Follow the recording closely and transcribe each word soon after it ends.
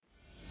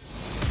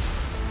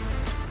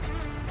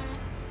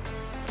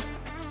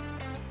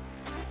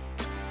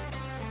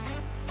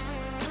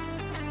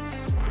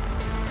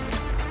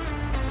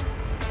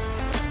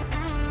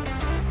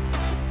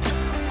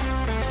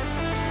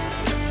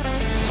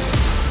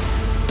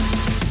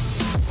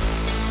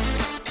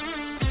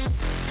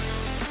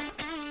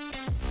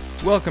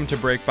Welcome to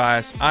Brake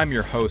Bias. I'm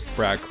your host,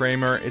 Brad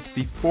Kramer. It's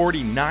the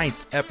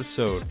 49th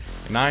episode,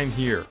 and I'm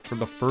here for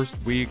the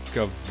first week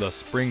of the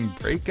spring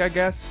break, I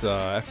guess.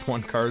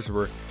 F1 cars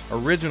were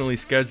originally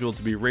scheduled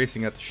to be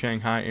racing at the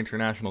Shanghai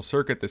International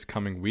Circuit this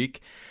coming week,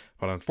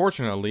 but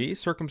unfortunately,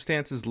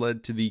 circumstances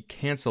led to the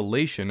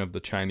cancellation of the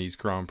Chinese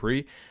Grand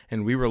Prix,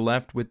 and we were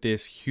left with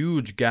this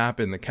huge gap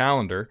in the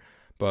calendar.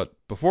 But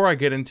before I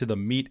get into the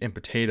meat and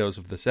potatoes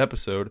of this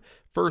episode,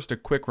 first a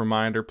quick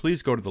reminder,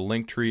 please go to the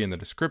link tree in the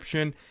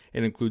description.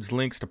 It includes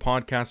links to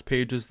podcast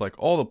pages like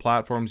all the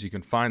platforms you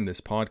can find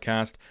this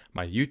podcast,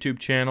 my YouTube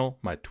channel,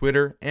 my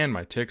Twitter, and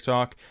my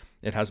TikTok.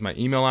 It has my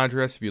email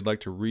address if you'd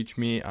like to reach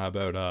me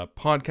about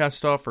podcast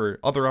stuff or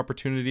other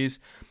opportunities.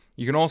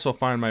 You can also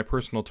find my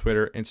personal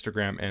Twitter,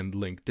 Instagram, and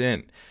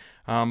LinkedIn.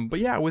 But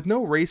yeah, with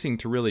no racing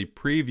to really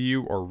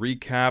preview or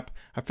recap,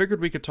 I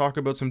figured we could talk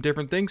about some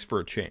different things for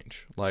a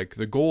change, like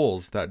the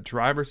goals that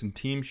drivers and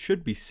teams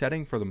should be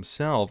setting for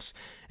themselves,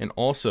 and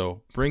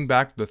also bring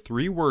back the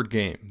 3-word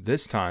game,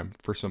 this time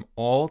for some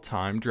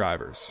all-time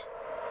drivers.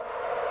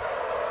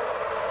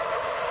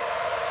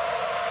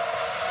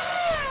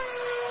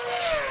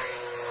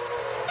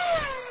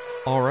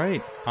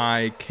 Alright,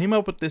 I came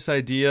up with this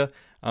idea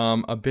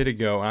a bit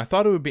ago, and I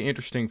thought it would be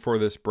interesting for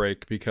this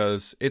break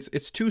because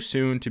it's too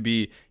soon to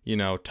be,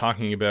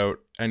 talking about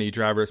any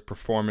driver's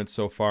performance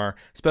so far,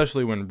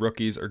 especially when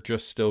rookies are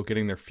just still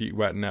getting their feet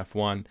wet in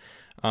F1.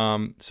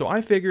 So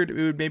I figured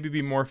it would maybe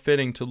be more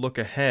fitting to look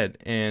ahead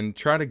and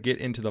try to get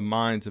into the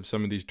minds of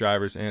some of these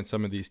drivers and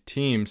some of these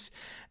teams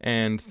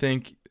and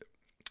think,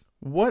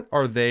 what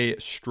are they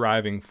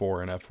striving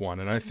for in F1?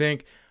 And I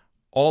think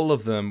all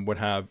of them would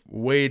have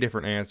way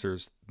different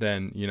answers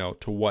than,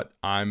 to what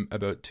I'm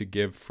about to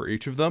give for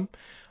each of them.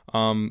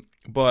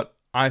 But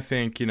I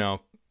think,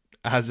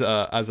 as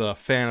a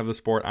fan of the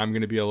sport, I'm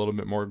going to be a little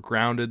bit more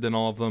grounded than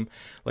all of them.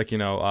 Like,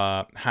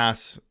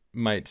 Haas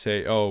might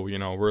say,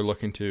 we're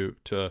looking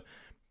to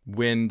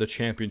win the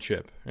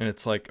championship. And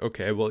it's like,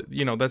 okay, well,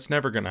 that's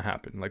never going to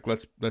happen. Like,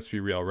 let's be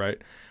real,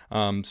 right?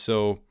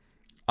 So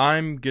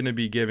I'm going to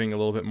be giving a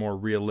little bit more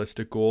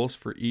realistic goals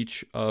for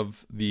each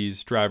of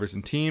these drivers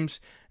and teams,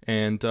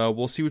 and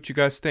we'll see what you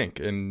guys think.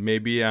 And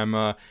maybe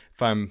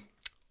if I'm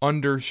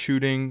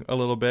undershooting a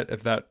little bit,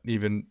 if that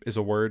even is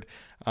a word,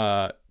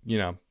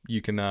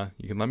 you can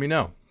let me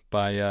know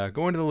by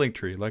going to the link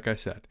tree, like I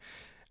said.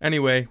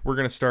 Anyway, we're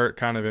going to start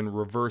kind of in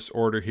reverse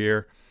order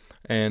here,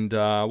 and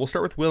we'll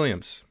start with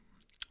Williams.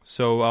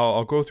 So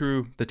I'll go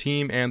through the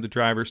team and the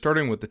driver,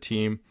 starting with the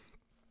team.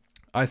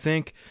 I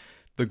think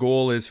the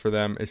goal is for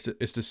them is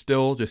to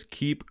still just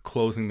keep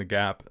closing the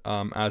gap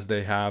as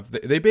they have.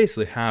 They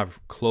basically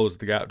have closed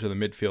the gap to the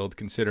midfield,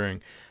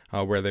 considering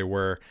where they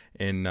were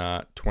in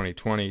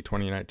 2020,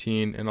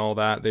 2019, and all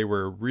that. They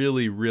were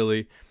really,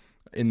 really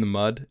in the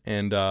mud,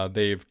 and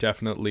they've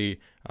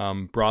definitely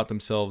brought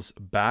themselves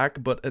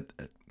back. But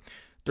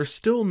they're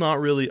still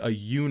not really a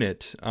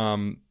unit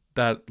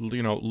that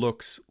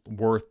looks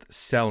worth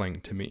selling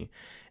to me.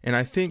 And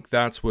I think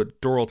that's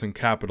what Dorilton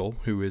Capital,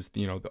 who is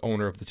the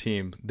owner of the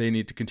team, they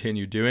need to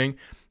continue doing.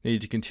 They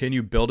need to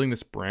continue building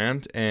this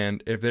brand,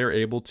 and if they're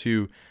able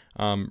to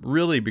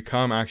really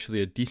become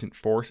actually a decent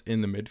force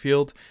in the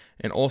midfield,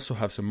 and also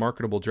have some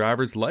marketable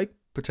drivers, like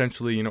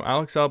potentially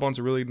Alex Albon's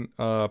a really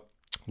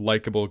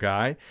likable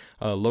guy,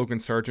 Logan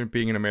Sargent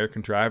being an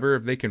American driver,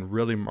 if they can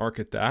really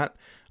market that,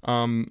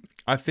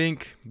 I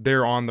think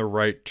they're on the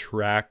right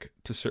track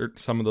to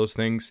some of those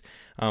things,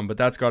 but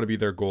that's got to be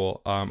their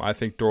goal. I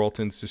think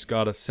Dorilton's just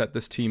got to set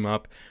this team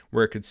up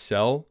where it could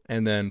sell,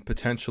 and then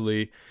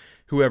potentially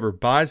whoever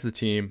buys the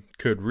team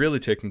could really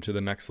take them to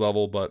the next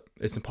level, but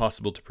it's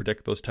impossible to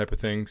predict those type of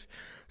things.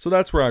 So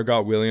that's where I've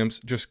got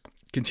Williams. Just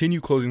continue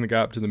closing the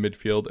gap to the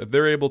midfield. If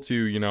they're able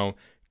to,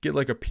 get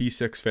like a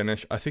P6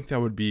 finish, I think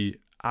that would be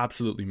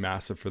absolutely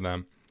massive for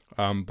them,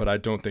 but I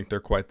don't think they're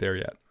quite there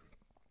yet.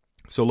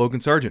 So Logan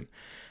Sargent.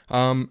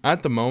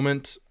 At the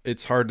moment,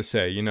 it's hard to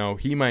say.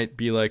 He might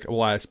be like,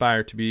 well, I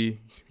aspire to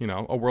be,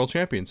 a world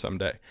champion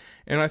someday.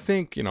 And I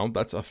think,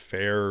 that's a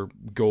fair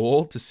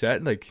goal to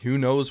set. Like, who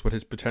knows what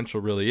his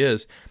potential really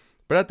is.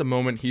 But at the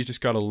moment, he's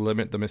just got to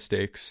limit the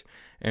mistakes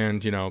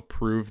and,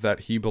 prove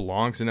that he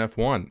belongs in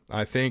F1.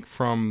 I think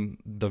from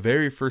the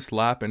very first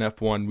lap in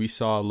F1, we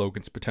saw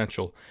Logan's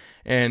potential.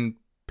 And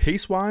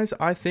pace-wise,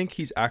 I think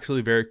he's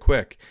actually very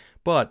quick.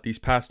 But these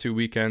past 2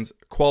 weekends,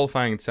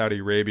 qualifying in Saudi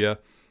Arabia,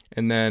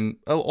 and then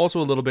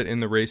also a little bit in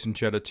the race in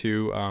Jeddah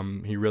too,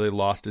 he really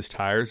lost his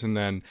tires, and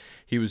then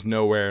he was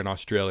nowhere in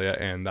Australia,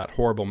 and that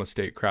horrible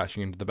mistake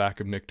crashing into the back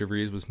of Nick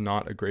DeVries was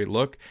not a great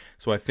look.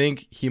 So I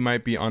think he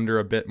might be under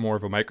a bit more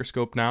of a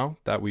microscope now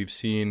that we've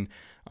seen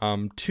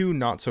 2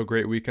 not so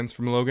great weekends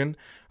from Logan.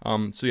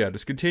 So yeah,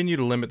 just continue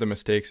to limit the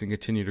mistakes and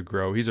continue to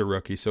grow. He's a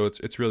rookie, so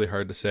it's really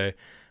hard to say.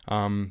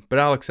 But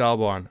Alex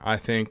Albon, I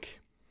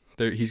think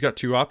he's got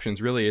 2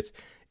 options really. It's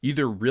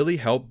either really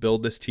help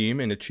build this team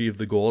and achieve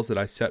the goals that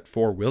I set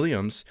for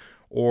Williams,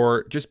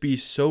 or just be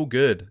so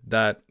good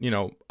that,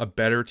 a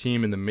better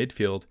team in the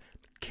midfield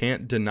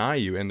can't deny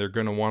you, and they're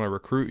going to want to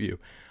recruit you.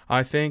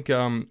 I think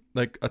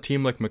like a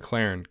team like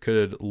McLaren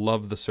could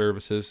love the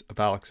services of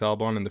Alex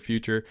Albon in the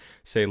future.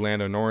 Say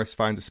Lando Norris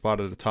finds a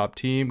spot at a top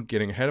team,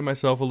 getting ahead of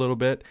myself a little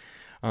bit.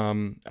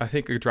 I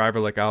think a driver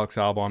like Alex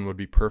Albon would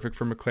be perfect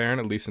for McLaren,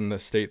 at least in the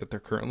state that they're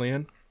currently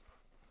in.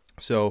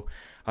 So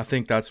I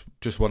think that's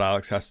just what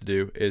Alex has to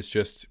do, is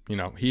just,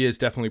 he is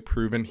definitely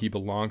proven he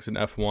belongs in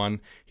F1.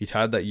 He's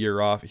had that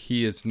year off.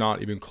 He is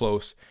not even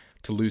close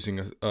to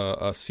losing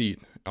a seat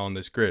on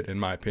this grid, in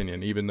my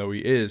opinion. Even though he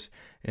is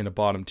in a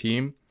bottom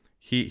team,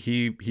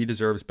 he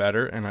deserves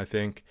better. And I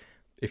think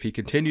if he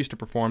continues to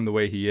perform the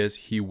way he is,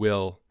 he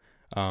will,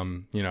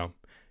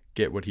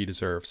 get what he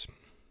deserves.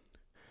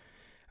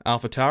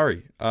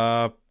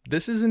 AlphaTauri.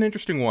 This is an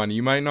interesting one.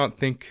 You might not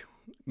think,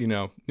 you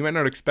might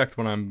not expect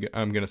what I'm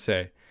going to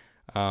say.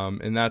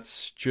 And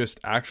that's just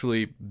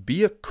actually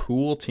be a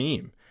cool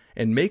team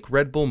and make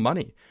Red Bull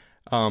money.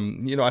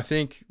 I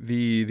think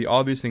the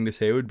obvious thing to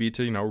say would be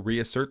to,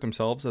 reassert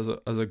themselves as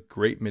a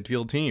great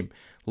midfield team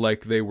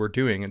like they were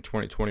doing in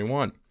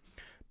 2021.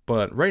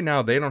 But right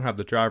now they don't have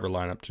the driver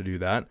lineup to do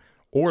that,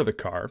 or the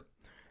car.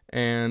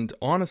 And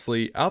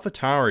honestly,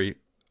 AlphaTauri,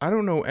 I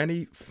don't know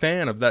any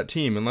fan of that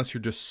team unless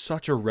you're just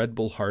such a Red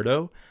Bull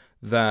hardo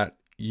that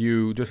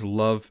you just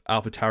love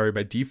AlphaTauri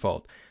by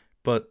default.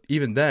 But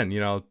even then,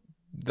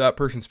 that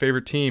person's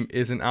favorite team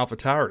isn't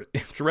AlphaTauri,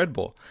 it's Red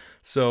Bull.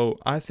 So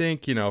I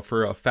think,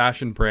 for a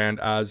fashion brand,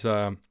 as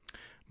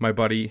my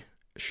buddy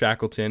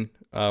Shackleton,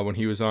 when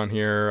he was on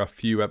here a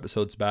few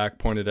episodes back,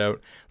 pointed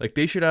out, like,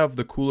 they should have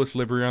the coolest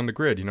livery on the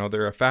grid.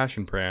 They're a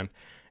fashion brand.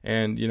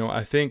 And,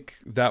 I think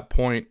that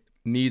point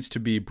needs to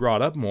be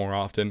brought up more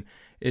often,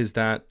 is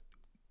that,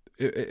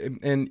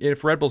 and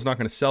if Red Bull's not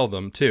going to sell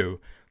them too,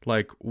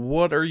 like,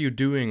 what are you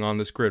doing on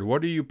this grid?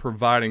 What are you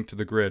providing to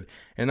the grid?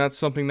 And that's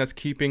something that's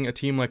keeping a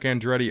team like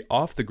Andretti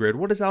off the grid.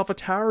 What does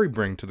AlphaTauri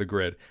bring to the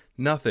grid?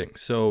 Nothing.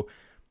 So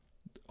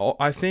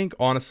I think,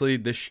 honestly,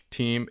 this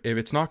team, if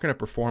it's not going to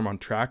perform on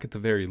track at the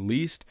very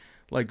least,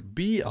 like,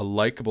 be a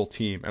likable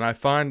team. And I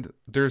find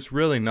there's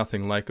really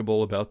nothing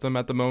likable about them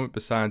at the moment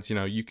besides,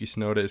 Yuki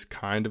Tsunoda is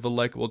kind of a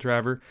likable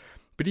driver.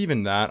 But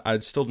even that, I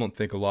still don't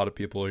think a lot of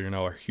people,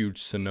 are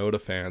huge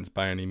Tsunoda fans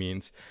by any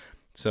means.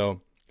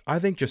 So I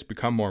think just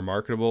become more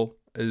marketable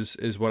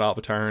is what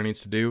AlphaTauri needs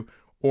to do.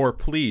 Or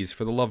please,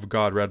 for the love of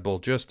God, Red Bull,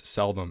 just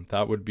sell them.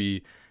 That would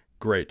be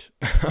great.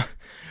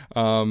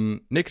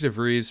 Nick de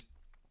Vries,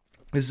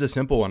 this is a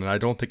simple one, and I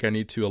don't think I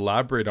need to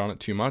elaborate on it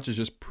too much. Is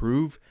just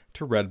prove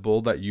to Red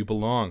Bull that you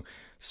belong.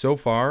 So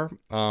far,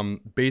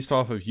 based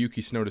off of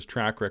Yuki Tsunoda's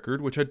track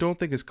record, which I don't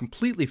think is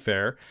completely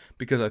fair,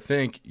 because I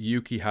think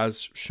Yuki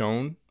has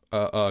shown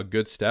a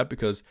good step,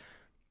 because,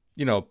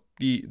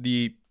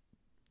 the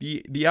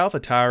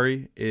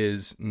AlphaTauri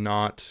is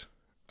not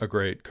a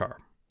great car.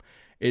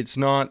 It's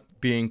not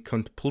being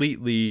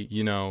completely,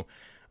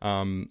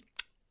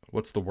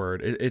 what's the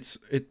word?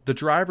 The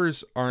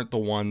drivers aren't the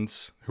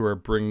ones who are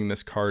bringing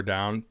this car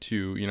down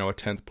to, a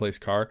 10th place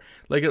car.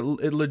 Like, it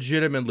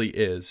legitimately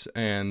is.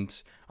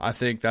 And I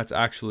think that's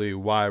actually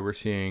why we're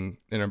seeing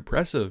an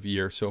impressive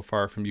year so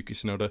far from Yuki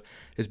Tsunoda,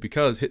 is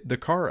because the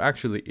car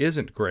actually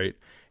isn't great.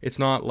 It's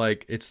not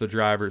like it's the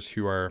drivers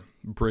who are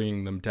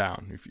bringing them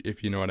down,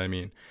 if you know what I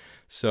mean.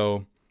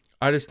 So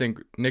I just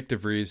think Nick de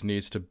Vries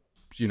needs to,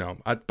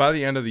 by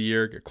the end of the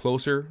year, get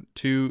closer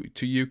to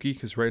Yuki,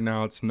 because right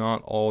now it's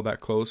not all that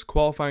close.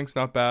 Qualifying's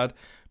not bad,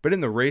 but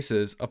in the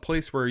races, a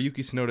place where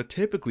Yuki Tsunoda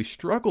typically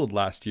struggled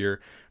last year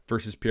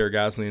versus Pierre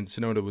Gasly, and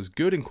Tsunoda was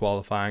good in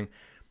qualifying,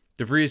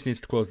 de Vries needs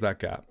to close that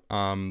gap.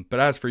 But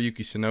as for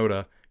Yuki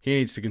Tsunoda, he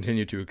needs to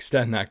continue to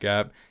extend that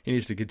gap. He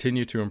needs to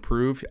continue to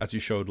improve, as he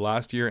showed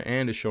last year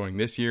and is showing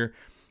this year,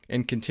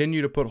 and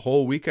continue to put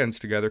whole weekends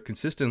together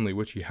consistently,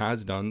 which he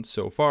has done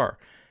so far.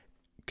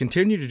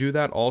 Continue to do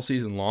that all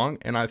season long,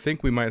 and I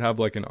think we might have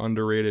like an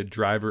underrated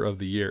driver of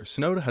the year.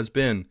 Tsunoda has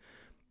been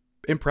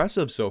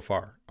impressive so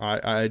far.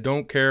 I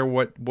don't care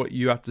what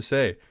you have to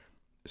say.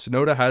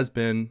 Tsunoda has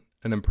been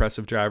an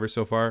impressive driver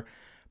so far,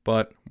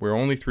 but we're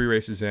only 3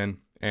 races in,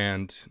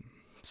 and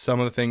some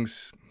of the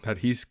things that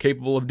he's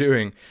capable of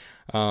doing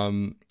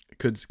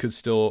could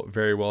still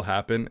very well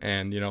happen,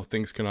 and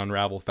things can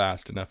unravel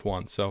fast in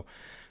F1. So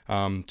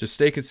just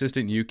stay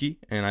consistent, Yuki,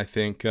 and I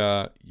think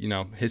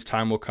his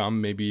time will come,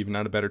 maybe even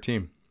at a better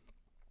team.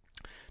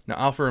 Now,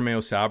 Alfa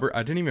Romeo Sauber,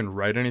 I didn't even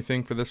write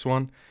anything for this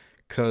one,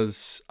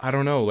 because I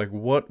don't know, like,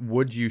 what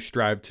would you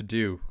strive to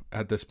do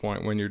at this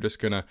point when you're just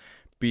gonna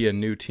be a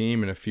new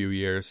team in a few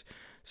years?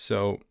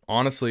 So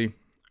honestly,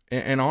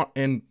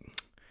 and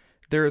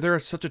they're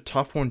such a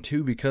tough one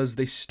too, because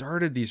they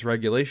started these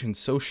regulations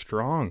so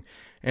strong,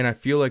 and I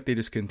feel like they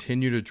just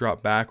continue to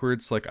drop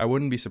backwards. Like, I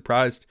wouldn't be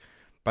surprised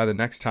by the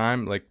next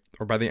time, like,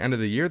 or by the end of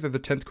the year, they're the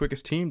 10th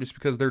quickest team, just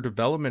because their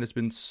development has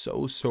been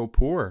so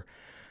poor.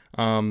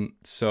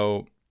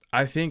 So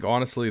I think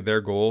honestly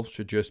their goal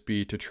should just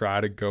be to try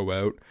to go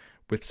out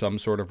with some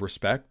sort of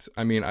respect.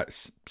 I mean,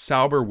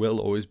 Sauber will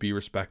always be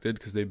respected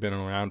because they've been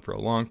around for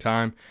a long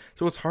time.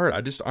 So it's hard.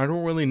 I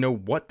don't really know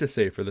what to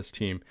say for this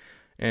team,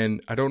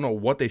 and I don't know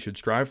what they should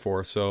strive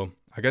for. So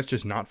I guess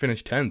just not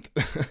finish 10th.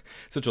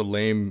 Such a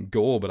lame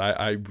goal, but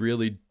I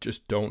really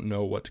just don't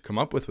know what to come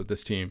up with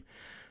this team.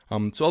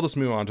 So I'll just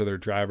move on to their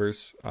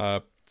drivers.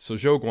 So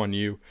Zhou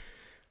Guanyu,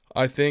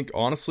 I think,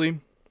 honestly,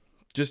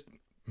 just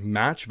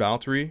match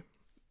Valtteri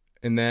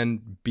and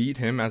then beat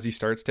him as he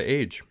starts to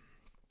age.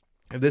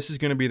 If this is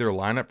going to be their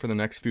lineup for the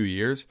next few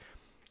years,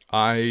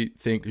 I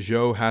think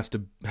Zhou has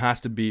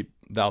to beat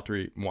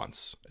Valtteri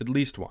once, at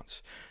least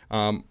once,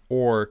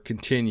 or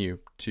continue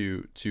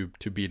to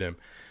beat him.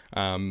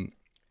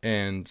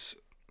 And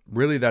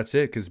really that's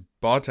it, because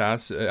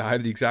Bottas, I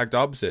have the exact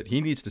opposite.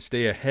 He needs to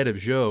stay ahead of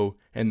Zhou,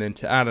 and then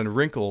to add a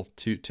wrinkle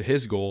to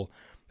his goal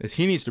is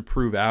he needs to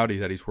prove Audi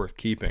that he's worth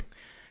keeping.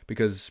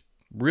 Because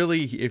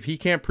really, if he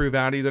can't prove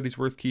Audi that he's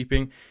worth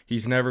keeping,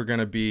 he's never going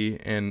to be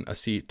in a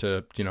seat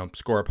to,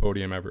 score a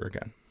podium ever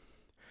again.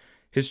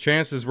 His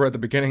chances were at the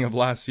beginning of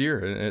last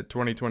year, at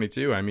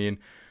 2022. I mean,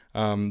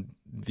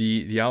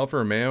 the Alfa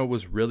Romeo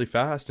was really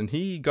fast, and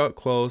he got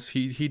close.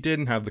 He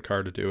didn't have the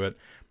car to do it.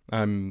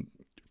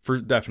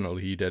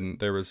 Definitely he didn't.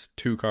 There was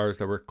two cars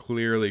that were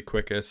clearly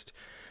quickest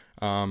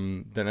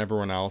than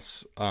everyone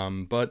else.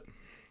 But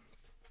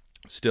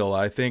still,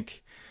 I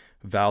think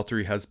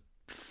Valtteri has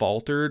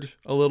faltered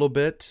a little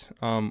bit.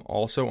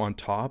 Also on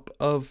top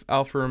of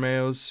Alfa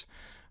Romeo's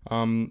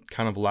kind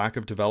of lack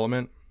of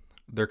development.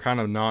 They're kind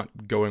of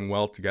not going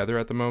well together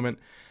at the moment.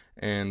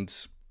 And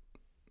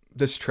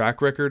this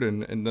track record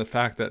and the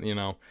fact that,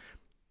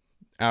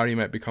 Audi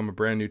might become a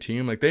brand new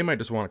team, like they might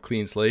just want a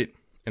clean slate.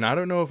 And I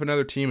don't know if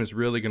another team is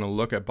really going to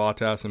look at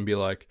Bottas and be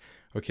like,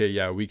 okay,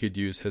 yeah, we could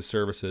use his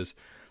services.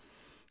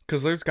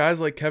 Because there's guys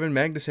like Kevin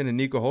Magnussen and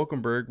Nico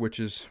Hülkenberg, which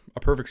is a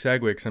perfect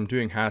segue because I'm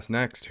doing Haas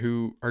next,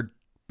 who are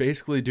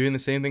basically doing the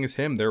same thing as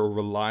him. They're a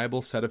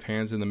reliable set of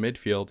hands in the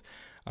midfield.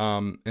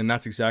 And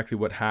that's exactly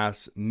what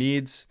Haas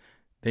needs.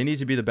 They need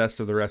to be the best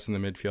of the rest in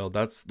the midfield.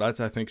 That's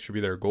I think should be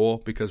their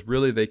goal, because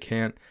really they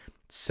can't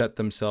set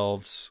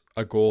themselves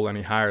a goal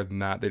any higher than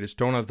that. They just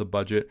don't have the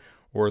budget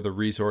or the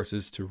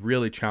resources to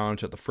really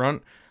challenge at the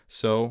front.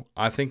 So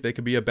I think they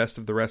could be a best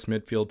of the rest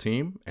midfield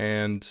team,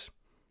 and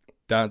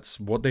that's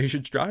what they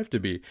should strive to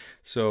be.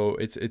 So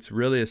it's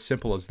really as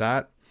simple as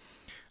that.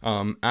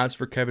 As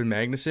for Kevin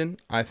Magnussen,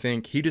 I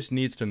think he just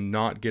needs to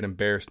not get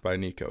embarrassed by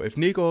Nico. If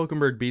Nico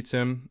Hülkenberg beats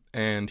him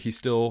and he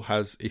still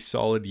has a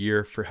solid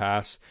year for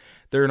Haas,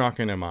 they're not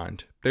going to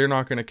mind. They're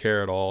not going to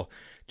care at all.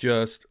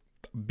 Just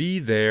be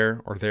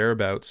there or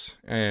thereabouts,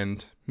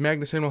 and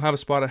Magnussen will have a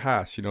spot at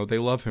Haas. They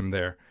love him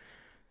there.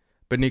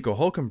 But Nico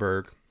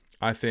Hülkenberg,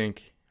 I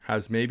think,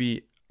 has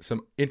maybe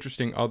some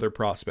interesting other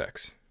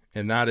prospects.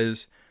 And that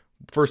is,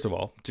 first of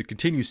all, to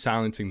continue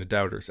silencing the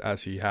doubters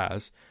as he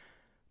has,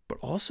 but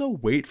also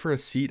wait for a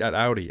seat at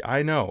Audi.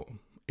 I know,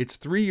 it's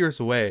 3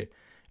 years away,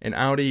 and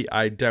Audi,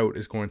 I doubt,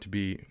 is going to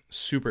be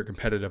super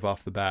competitive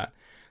off the bat.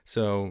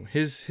 So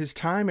his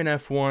time in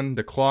F1,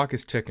 the clock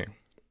is ticking.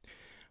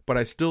 But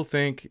I still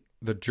think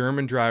the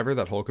German driver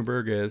that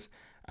Hülkenberg is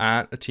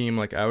at a team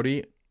like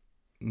Audi,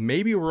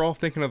 maybe we're all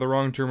thinking of the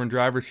wrong German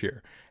drivers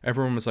here.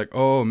 Everyone was like,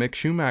 oh, Mick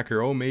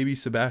Schumacher, oh, maybe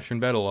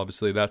Sebastian Vettel.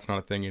 Obviously, that's not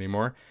a thing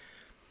anymore.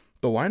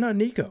 But why not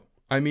Nico?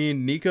 I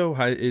mean, Nico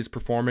is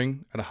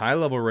performing at a high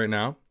level right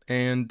now,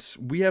 and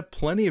we have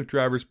plenty of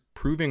drivers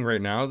proving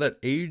right now that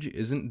age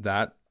isn't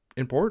that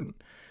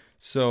important.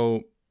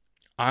 So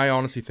I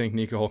honestly think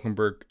Nico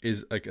Hülkenberg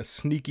is like a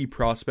sneaky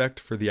prospect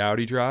for the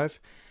Audi drive.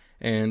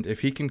 And if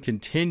he can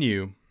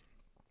continue,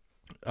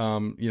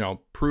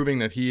 proving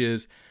that he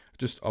is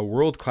just a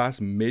world-class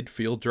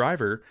midfield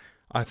driver,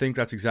 I think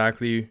that's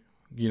exactly,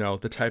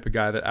 the type of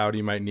guy that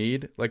Audi might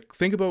need. Like,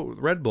 think about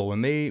Red Bull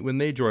when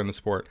they joined the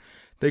sport.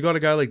 They got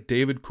a guy like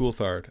David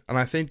Coulthard, and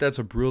I think that's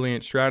a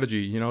brilliant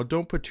strategy.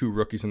 Don't put two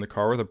rookies in the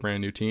car with a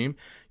brand new team.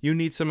 You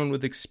need someone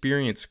with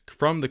experience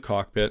from the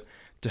cockpit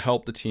to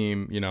help the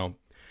team,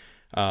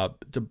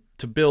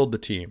 to build the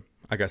team,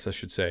 I guess I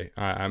should say.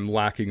 I'm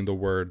lacking the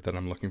word that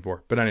I'm looking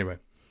for. But anyway,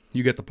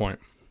 you get the point.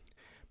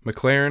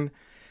 McLaren,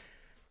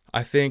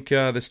 I think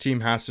this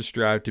team has to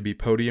strive to be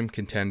podium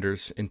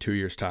contenders in 2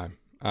 years' time.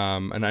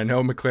 And I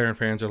know McLaren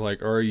fans are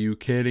like, are you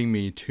kidding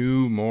me?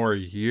 2 more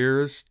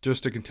years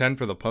just to contend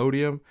for the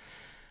podium?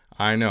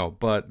 I know,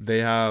 but they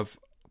have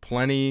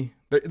plenty.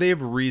 They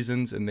have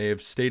reasons, and they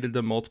have stated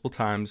them multiple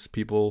times,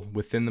 people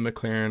within the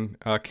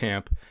McLaren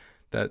camp,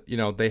 that,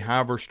 they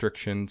have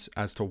restrictions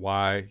as to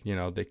why,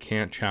 they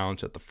can't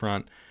challenge at the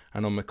front. I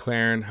know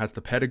McLaren has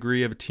the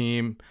pedigree of a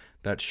team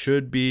that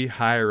should be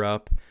higher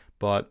up,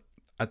 but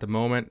at the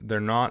moment, they're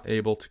not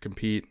able to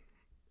compete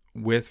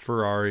with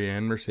Ferrari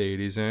and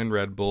Mercedes and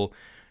Red Bull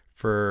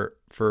for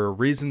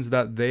reasons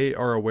that they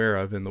are aware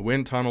of. And the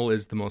wind tunnel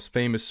is the most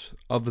famous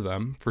of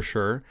them, for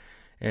sure.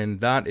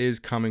 And that is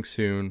coming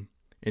soon.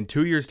 In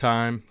 2 years'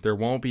 time, there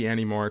won't be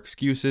any more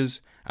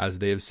excuses, as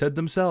they have said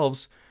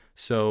themselves.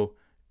 So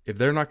if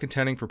they're not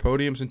contending for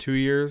podiums in 2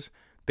 years,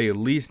 they at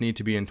least need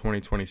to be in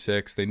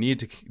 2026. They need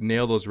to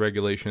nail those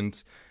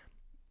regulations.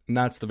 And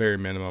that's the very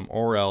minimum.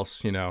 Or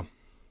else,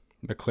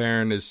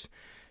 McLaren is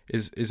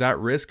is at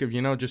risk of,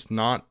 just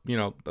not,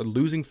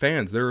 losing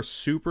fans. They're a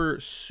super,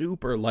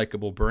 super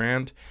likable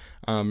brand.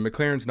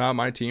 McLaren's not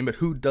my team, but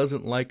who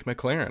doesn't like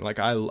McLaren? Like,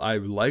 I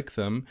like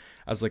them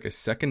as like a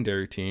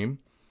secondary team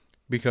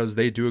because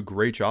they do a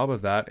great job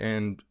of that.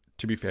 And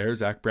to be fair,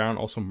 Zach Brown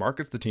also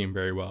markets the team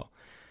very well.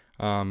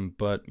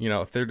 But,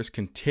 if they're just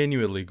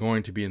continually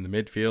going to be in the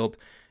midfield,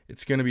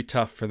 it's going to be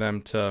tough for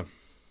them to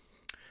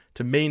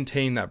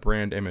maintain that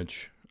brand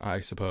image,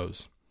 I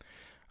suppose.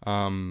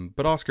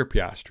 But Oscar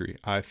Piastri,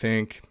 I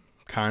think,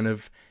 kind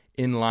of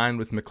in line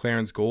with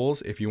McLaren's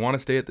goals. If you want to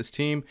stay at this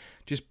team,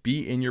 just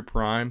be in your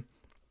prime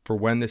for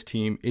when this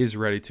team is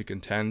ready to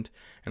contend.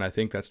 And I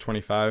think that's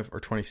 25 or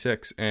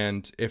 26.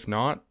 And if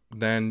not,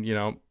 then,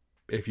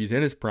 if he's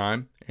in his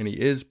prime and he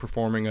is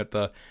performing at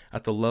the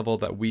level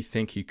that we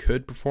think he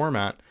could perform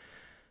at,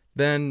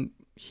 then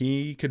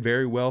he could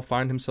very well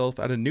find himself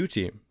at a new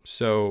team.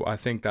 So I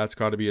think that's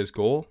got to be his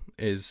goal,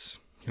 is,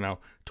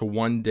 to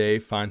one day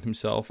find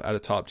himself at a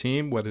top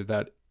team, whether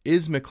that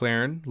is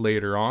McLaren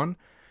later on.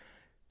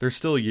 There's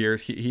still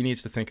years. He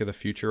needs to think of the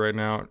future right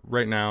now.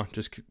 Right now,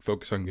 just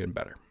focus on getting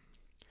better.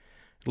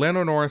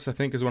 Lando Norris, I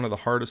think, is one of the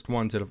hardest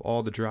ones out of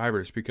all the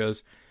drivers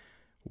because,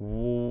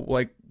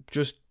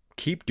 just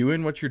keep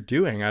doing what you're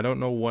doing. I don't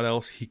know what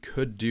else he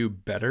could do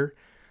better,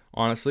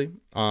 honestly.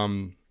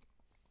 And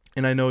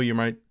I know you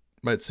might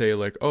say,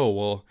 like, oh,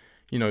 well,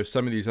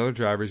 some of these other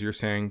drivers you're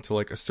saying to,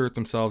 like, assert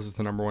themselves as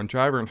the number one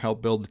driver and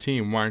help build the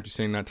team. Why aren't you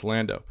saying that to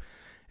Lando?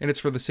 And it's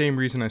for the same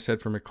reason I said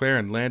for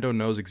McLaren. Lando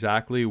knows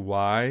exactly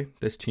why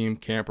this team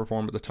can't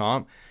perform at the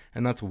top,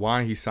 and that's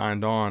why he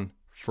signed on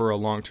for a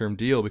long-term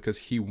deal, because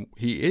he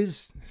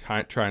is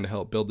trying to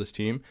help build this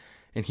team,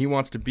 and he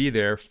wants to be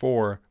there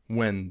for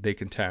when they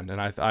contend.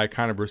 And I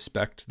kind of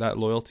respect that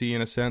loyalty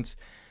in a sense.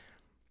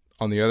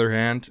 On the other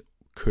hand,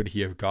 could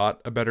he have got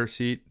a better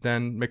seat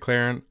than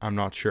McLaren? I'm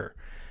not sure.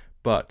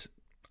 But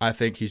I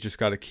think he's just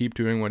got to keep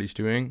doing what he's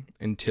doing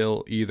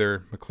until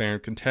either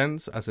McLaren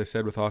contends, as I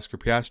said with Oscar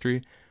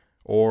Piastri,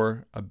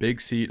 or a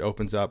big seat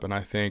opens up. And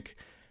I think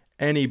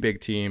any big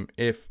team,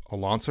 if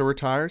Alonso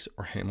retires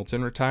or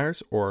Hamilton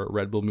retires or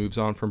Red Bull moves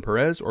on from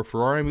Perez or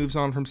Ferrari moves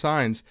on from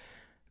Sainz,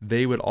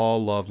 they would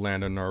all love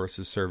Lando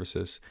Norris's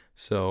services.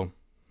 So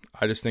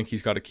I just think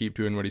he's got to keep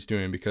doing what he's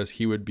doing, because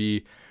he would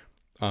be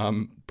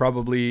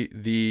probably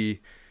the...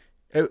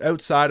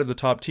 outside of the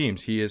top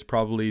teams, he is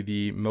probably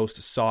the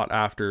most sought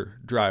after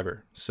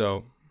driver.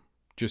 So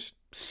just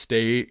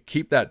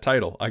keep that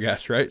title, I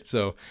guess, right?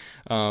 So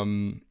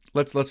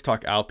let's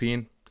talk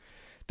Alpine.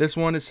 This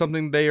one is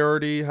something they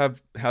already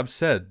have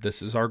said,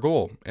 this is our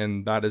goal.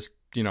 And that is,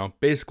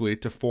 basically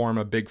to form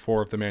a big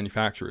four of the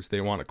manufacturers. They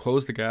want to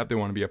close the gap. They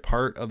want to be a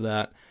part of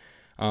that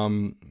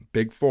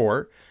big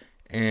four.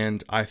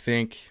 And I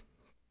think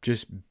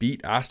just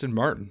beat Aston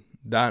Martin.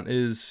 That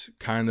is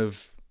kind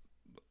of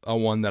a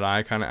one that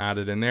I kind of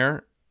added in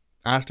there.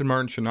 Aston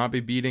Martin should not be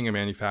beating a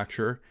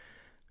manufacturer.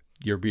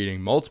 You're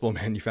beating multiple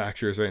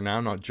manufacturers right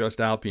now, not just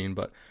Alpine,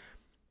 but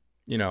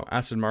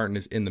Aston Martin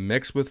is in the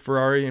mix with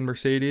Ferrari and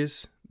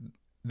Mercedes.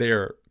 They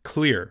are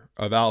clear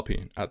of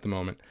Alpine at the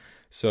moment.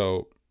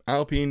 So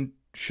Alpine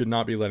should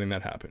not be letting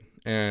that happen.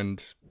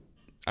 And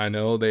I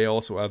know they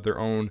also have their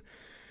own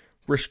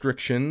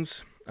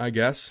restrictions, I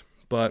guess,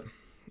 but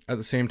at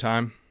the same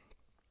time,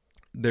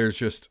 their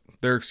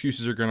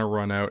excuses are going to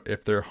run out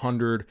if their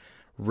 100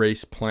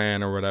 race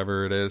plan or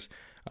whatever it is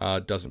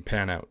doesn't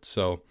pan out.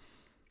 So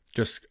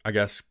just, I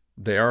guess,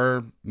 they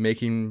are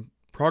making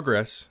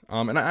progress.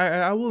 And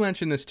I will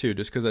mention this too,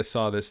 just because I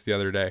saw this the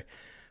other day,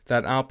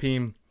 that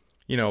Alpine,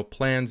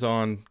 plans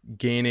on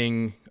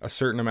gaining a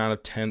certain amount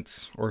of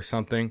tenths or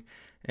something.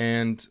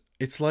 And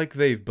it's like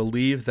they've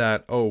believed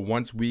that,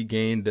 once we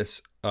gain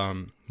this,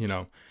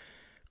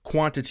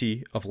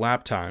 quantity of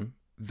lap time,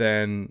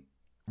 then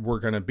we're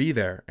going to be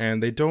there.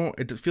 And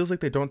it feels like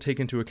they don't take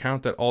into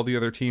account that all the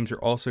other teams are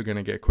also going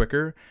to get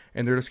quicker,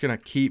 and they're just going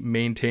to keep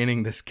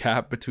maintaining this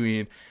gap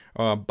between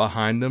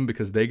behind them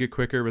because they get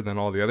quicker, but then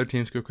all the other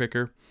teams go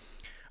quicker.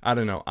 I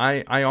don't know.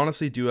 I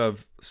honestly do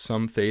have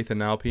some faith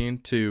in Alpine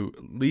to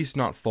at least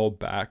not fall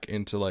back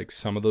into like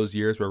some of those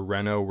years where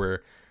Renault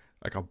were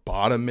like a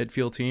bottom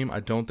midfield team. I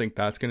don't think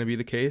that's going to be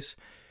the case,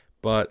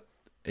 but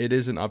it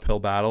is an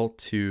uphill battle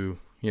to,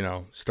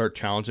 start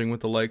challenging with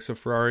the likes of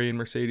Ferrari and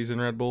Mercedes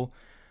and Red Bull.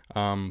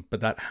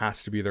 But that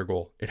has to be their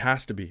goal. It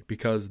has to be,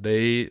 because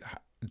they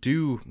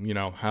do,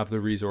 have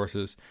the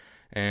resources,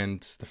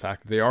 and the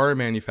fact that they are a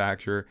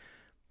manufacturer,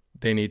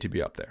 they need to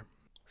be up there.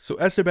 So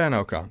Esteban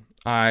Ocon,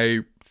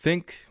 I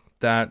think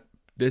that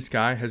this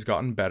guy has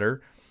gotten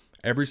better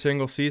every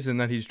single season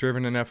that he's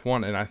driven in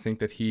F1, and I think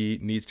that he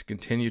needs to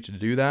continue to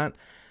do that.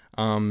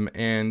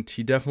 And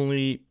he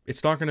definitely,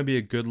 it's not going to be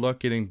a good look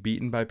getting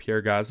beaten by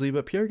Pierre Gasly,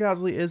 but Pierre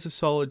Gasly is a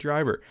solid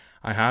driver.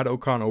 I had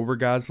Ocon over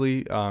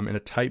Gasly in a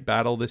tight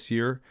battle this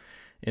year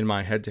in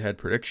my head-to-head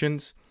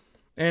predictions.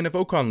 And if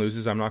Ocon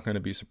loses, I'm not going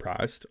to be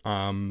surprised,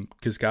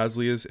 because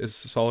Gasly is a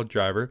solid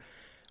driver.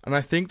 And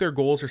I think their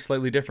goals are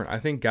slightly different. I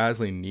think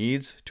Gasly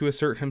needs to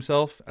assert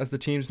himself as the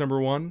team's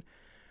number one,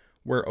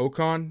 where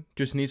Ocon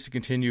just needs to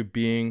continue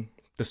being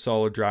the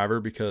solid driver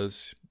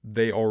because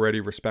they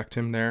already respect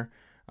him there.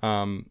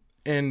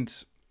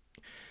 And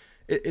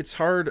it's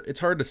hard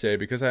to say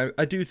because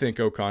I do think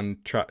Ocon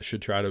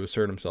should try to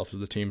assert himself as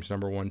the team's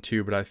number one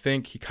too, but I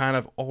think he kind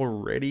of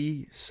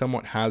already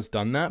somewhat has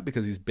done that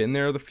because he's been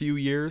there the few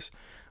years.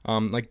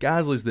 Like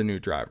Gasly's the new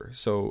driver,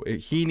 so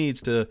he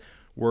needs to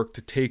work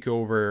to take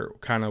over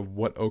kind of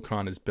what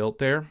Ocon has built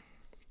there.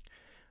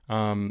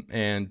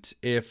 And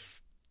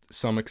if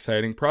some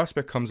exciting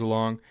prospect comes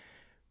along,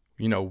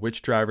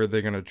 which driver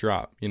they're going to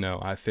drop.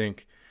 I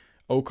think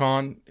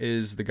Ocon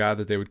is the guy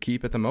that they would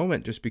keep at the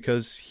moment just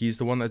because he's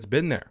the one that's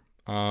been there.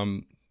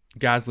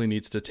 Gasly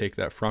needs to take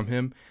that from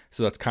him.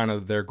 So that's kind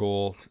of their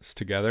goals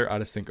together. I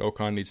just think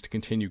Ocon needs to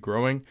continue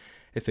growing.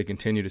 If they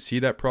continue to see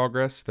that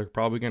progress, they're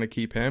probably going to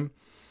keep him.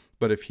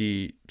 But if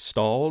he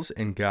stalls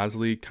and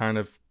Gasly kind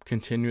of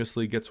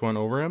continuously gets one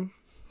over him,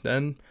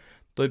 then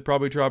they'd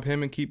probably drop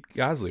him and keep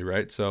Gasly,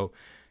 right? So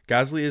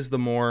Gasly is the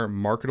more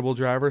marketable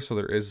driver. So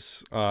there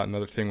is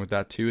another thing with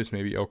that too, is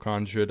maybe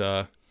Ocon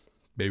should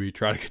maybe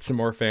try to get some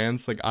more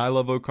fans. Like, I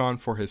love Ocon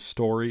for his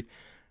story,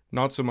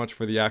 not so much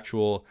for the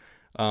actual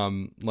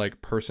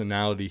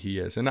personality he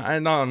is. And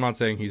I'm not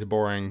saying he's a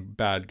boring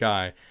bad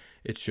guy.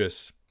 It's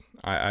just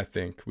I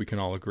think we can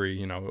all agree,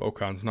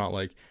 Ocon's not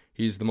like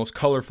he's the most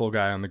colorful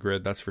guy on the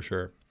grid, that's for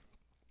sure.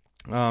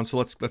 So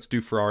let's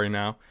do Ferrari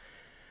now.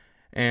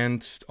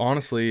 And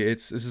honestly,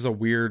 this is a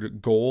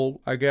weird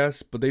goal, I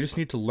guess, but they just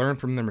need to learn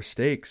from their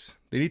mistakes.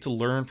 They need to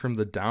learn from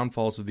the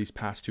downfalls of these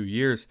past 2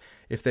 years.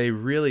 If they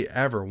really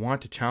ever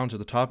want to challenge at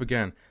the top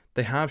again,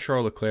 they have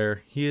Charles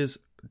Leclerc. He is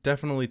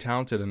definitely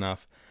talented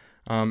enough.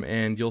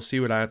 And you'll see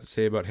what I have to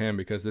say about him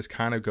because this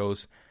kind of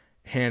goes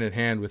hand in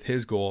hand with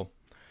his goal.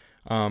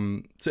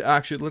 So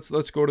actually,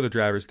 let's go to the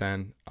drivers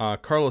then.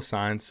 Carlos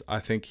Sainz, I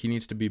think he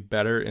needs to be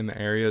better in the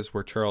areas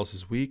where Charles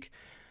is weak.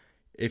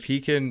 If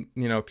he can,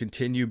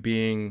 continue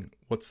being,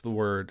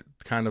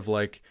 kind of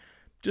like,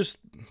 just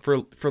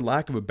for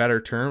lack of a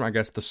better term, I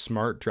guess the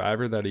smart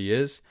driver that he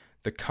is,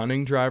 the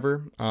cunning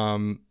driver,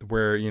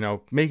 where,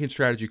 making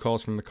strategy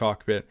calls from the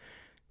cockpit,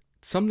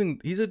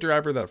 he's a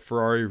driver that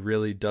Ferrari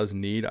really does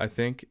need, I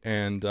think,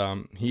 and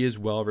he is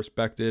well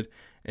respected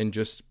and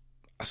just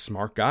a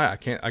smart guy.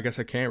 I guess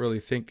I can't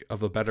really think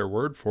of a better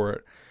word for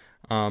it.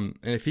 And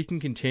if he can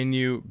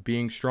continue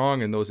being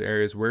strong in those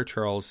areas where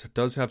Charles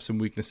does have some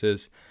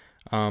weaknesses,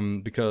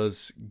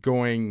 because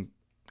going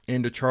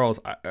into Charles,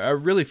 I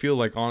really feel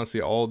like, honestly,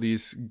 all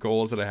these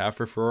goals that I have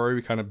for Ferrari,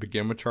 we kind of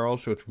begin with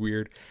Charles, so it's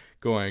weird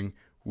going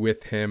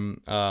with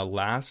him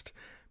last,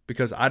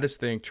 because I just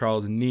think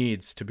Charles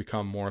needs to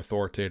become more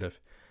authoritative,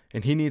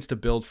 and he needs to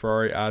build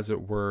Ferrari as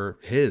it were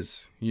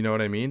his, you know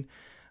what I mean?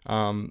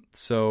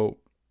 So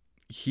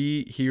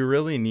he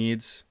really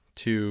needs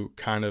to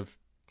kind of,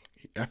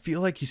 I feel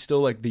like he's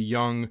still like the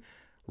young,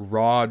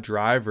 raw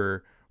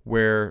driver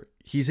where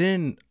he's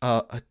in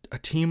a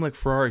team like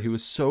Ferrari. He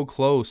was so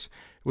close.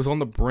 It was on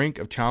the brink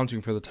of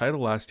challenging for the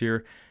title last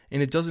year,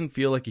 and it doesn't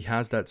feel like he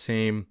has that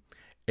same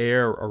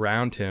air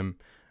around him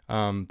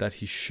that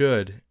he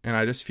should. And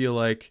I just feel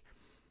like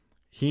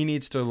he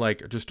needs to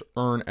just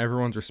earn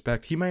everyone's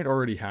respect. He might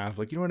already have,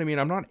 you know what I mean?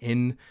 I'm not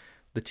in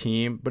the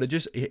team, but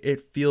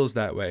it feels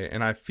that way.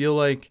 And I feel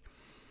like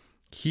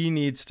he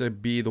needs to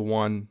be the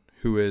one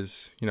who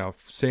is,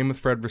 same with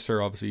Fred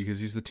Vasseur, obviously, because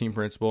he's the team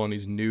principal and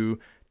he's new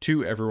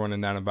to everyone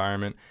in that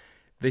environment,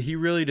 that he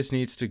really just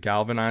needs to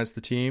galvanize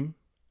the team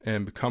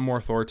and become more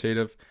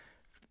authoritative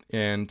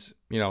and,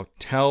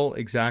 tell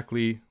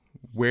exactly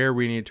where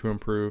we need to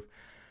improve.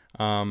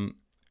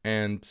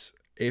 And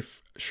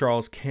if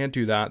Charles can't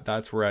do that,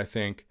 that's where I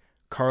think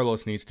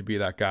Carlos needs to be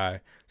that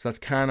guy. So that's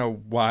kind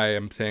of why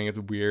I'm saying it's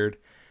weird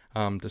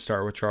to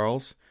start with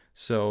Charles.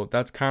 So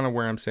that's kind of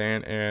where I'm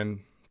saying, and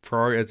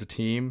Ferrari as a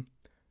team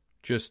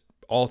just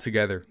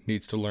altogether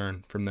needs to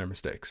learn from their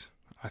mistakes.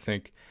 I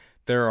think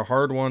they're a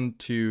hard one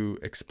to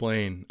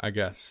explain, I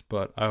guess,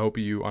 but I hope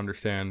you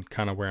understand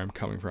kind of where I'm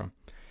coming from.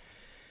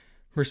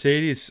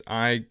 Mercedes,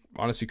 I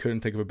honestly couldn't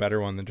think of a better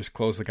one than just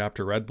close the gap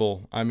to Red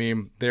Bull. I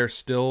mean, they're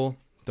still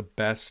the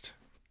best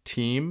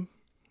team,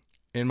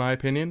 in my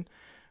opinion,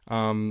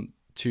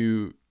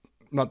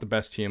 not the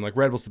best team, like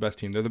Red Bull's the best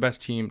team. They're the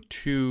best team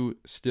to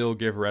still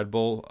give Red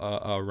Bull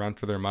a run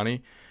for their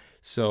money.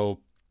 So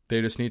they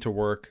just need to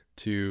work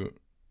to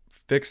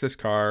fix this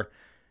car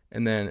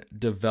and then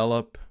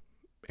develop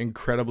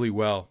incredibly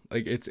well.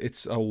 Like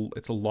it's a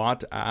lot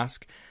to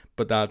ask,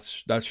 but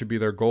that should be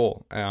their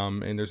goal.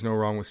 And there's no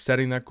wrong with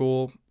setting that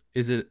goal.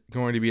 Is it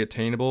going to be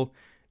attainable?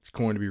 It's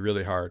going to be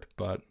really hard,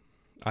 but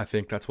I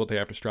think that's what they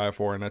have to strive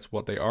for, and that's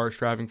what they are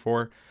striving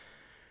for.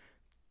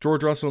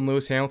 George Russell and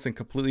Lewis Hamilton,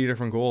 completely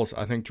different goals.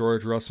 I think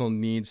George Russell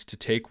needs to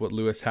take what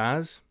Lewis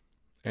has,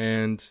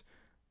 and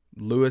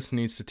Lewis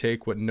needs to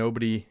take what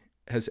nobody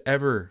has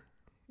ever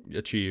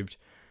achieved.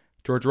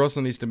 George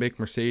Russell needs to make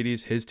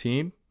Mercedes his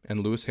team, and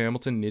Lewis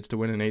Hamilton needs to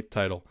win an 8th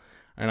title.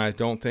 And I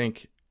don't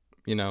think,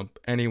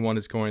 anyone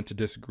is going to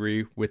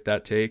disagree with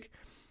that take.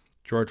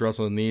 George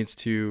Russell needs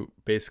to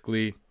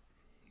basically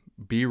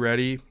be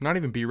ready, not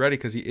even be ready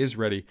because he is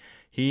ready.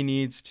 He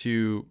needs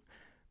to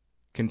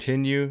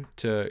continue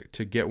to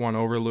get one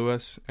over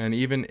Lewis. And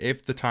even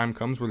if the time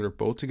comes where they're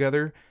both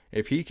together,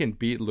 if he can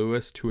beat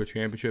Lewis to a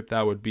championship,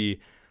 that would be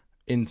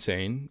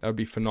insane. That would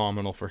be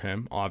phenomenal for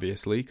him,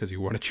 obviously, because he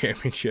won a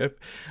championship.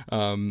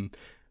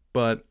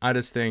 But I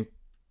just think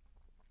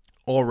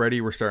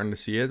already we're starting to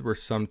see it where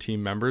some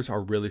team members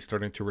are really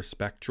starting to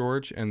respect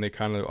George, and they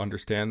kind of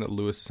understand that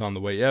Lewis is on the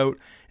way out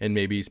and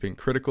maybe he's been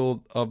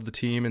critical of the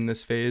team in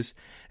this phase.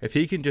 If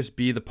he can just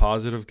be the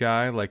positive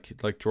guy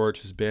like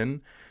George has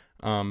been,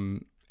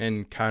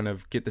 and kind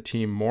of get the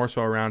team more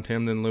so around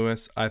him than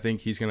Lewis, I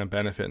think he's going to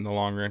benefit in the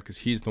long run because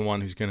he's the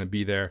one who's going to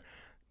be there,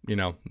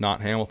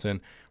 not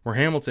Hamilton. Where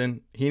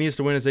Hamilton, he needs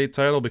to win his 8th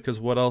title because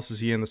what else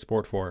is he in the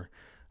sport for?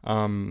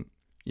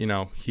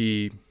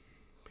 He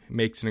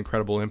makes an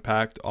incredible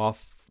impact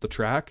off the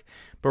track,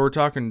 but we're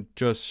talking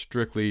just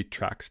strictly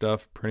track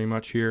stuff pretty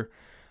much here.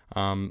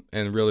 And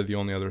really the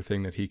only other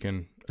thing that he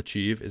can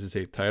achieve is his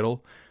 8th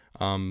title.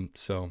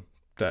 So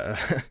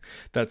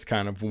that's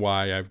kind of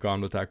why I've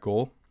gone with that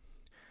goal.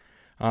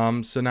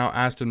 So now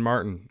Aston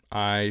Martin,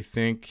 I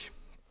think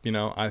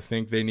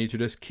they need to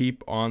just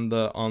keep on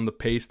the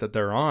pace that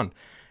they're on.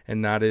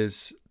 And that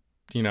is,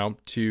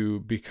 to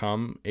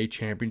become a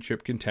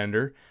championship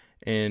contender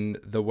in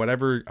the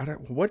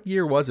what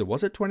year was it?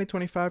 Was it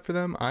 2025 for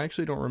them? I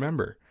actually don't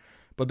remember.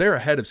 But they're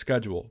ahead of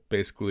schedule,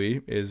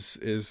 basically,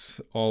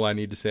 is all I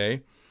need to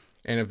say.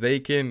 And if they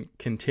can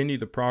continue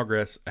the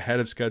progress ahead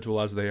of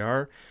schedule as they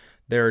are,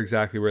 they're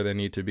exactly where they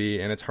need to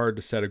be. And it's hard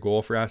to set a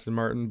goal for Aston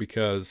Martin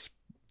because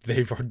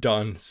they've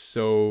done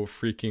so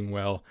freaking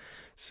well.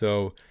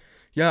 So,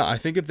 yeah, I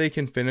think if they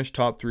can finish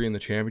top 3 in the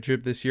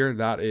championship this year,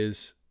 that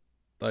is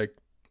like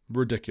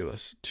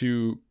ridiculous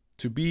to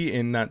be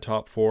in that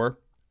top 4.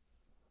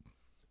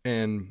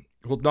 And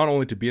well, not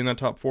only to be in that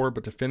top 4,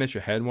 but to finish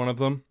ahead one of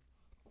them.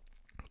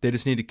 They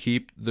just need to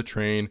keep the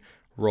train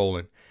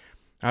rolling.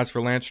 As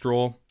for Lance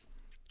Stroll,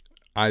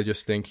 I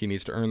just think he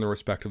needs to earn the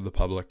respect of the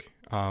public,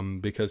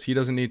 because he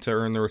doesn't need to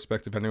earn the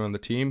respect of anyone on the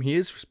team. He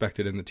is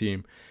respected in the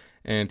team,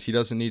 and he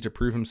doesn't need to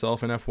prove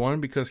himself in F1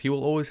 because he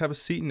will always have a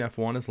seat in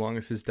F1 as long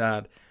as his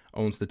dad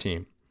owns the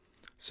team.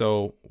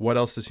 So what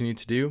else does he need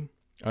to do?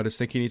 I just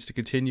think he needs to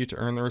continue to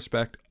earn the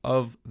respect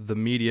of the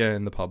media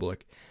and the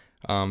public,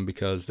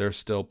 because there's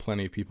still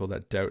plenty of people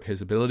that doubt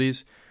his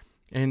abilities.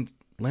 And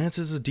Lance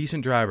is a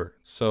decent driver,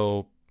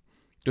 so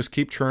just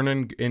keep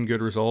churning in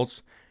good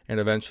results, and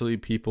eventually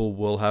people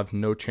will have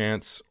no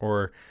chance,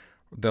 or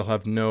they'll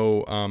have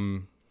no,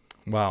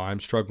 wow, I'm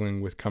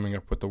struggling with coming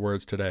up with the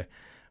words today.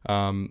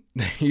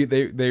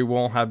 They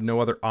won't have no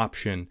other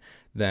option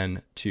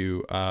than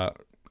to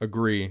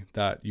agree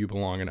that you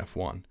belong in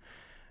F1.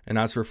 And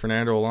as for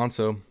Fernando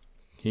Alonso,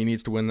 he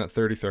needs to win that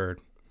 33rd.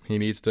 He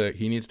needs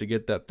to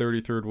get that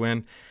 33rd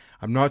win.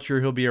 I'm not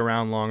sure he'll be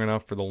around long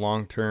enough for the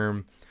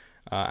long-term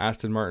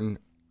Aston Martin,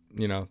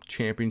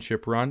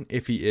 championship run.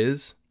 If he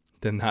is,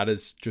 then that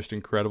is just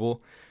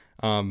incredible.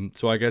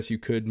 So I guess you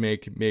could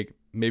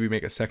maybe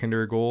make a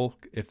secondary goal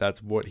if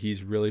that's what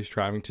he's really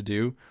striving to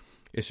do,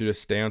 is to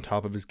just stay on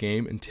top of his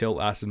game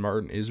until Aston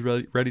Martin is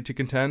ready to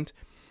contend.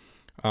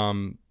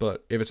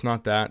 But if it's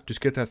not that, just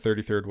get that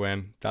 33rd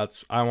win.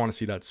 I want to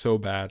see that so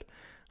bad.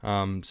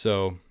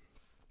 So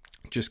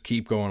just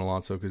keep going,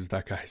 Alonso, because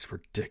that guy's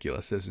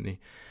ridiculous, isn't he?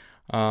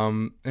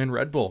 And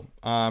Red Bull,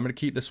 I'm going to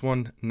keep this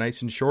one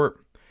nice and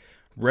short.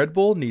 Red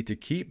Bull need to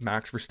keep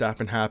Max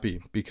Verstappen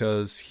happy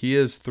because he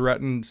has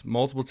threatened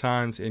multiple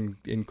times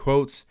in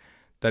quotes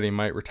that he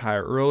might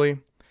retire early.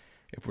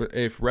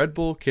 If Red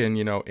Bull can,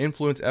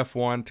 influence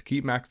F1 to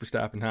keep Max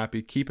Verstappen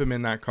happy, keep him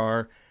in that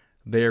car,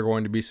 they are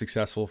going to be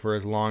successful for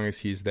as long as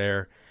he's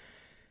there.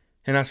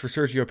 And as for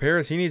Sergio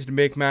Perez, he needs to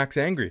make Max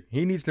angry.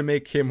 He needs to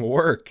make him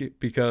work,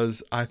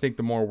 because I think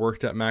the more work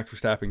that Max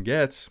Verstappen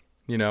gets,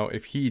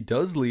 if he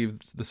does leave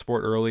the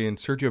sport early and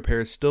Sergio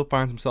Perez still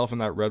finds himself in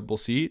that Red Bull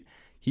seat,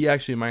 he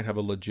actually might have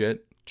a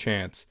legit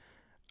chance,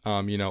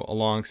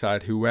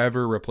 alongside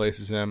whoever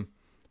replaces him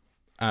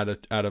at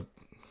a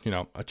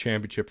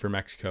championship for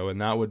Mexico. And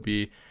that would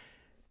be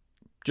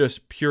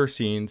just pure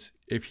scenes.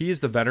 If he's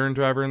the veteran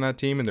driver in that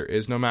team and there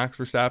is no Max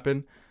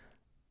Verstappen,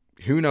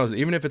 who knows,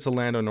 even if it's a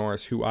Lando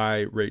Norris, who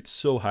I rate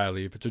so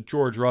highly, if it's a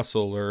George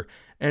Russell or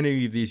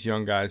any of these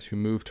young guys who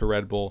move to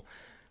Red Bull,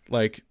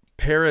 like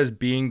Perez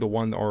being the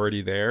one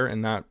already there,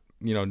 and that,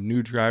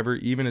 new driver,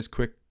 even as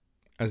quick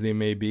as they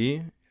may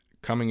be,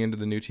 coming into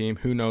the new team,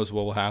 who knows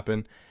what will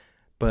happen.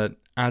 But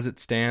as it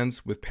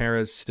stands, with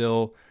Perez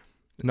still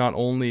not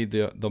only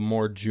the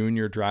more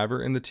junior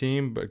driver in the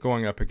team, but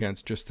going up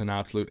against just an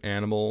absolute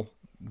animal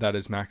that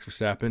is Max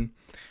Verstappen,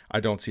 I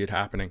don't see it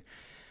happening.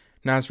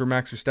 Now, as for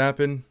Max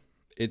Verstappen,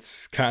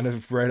 it's kind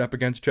of right up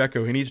against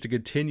Checo. He needs to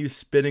continue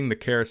spinning the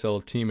carousel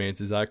of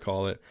teammates, as I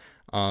call it.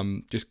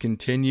 Just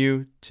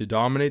continue to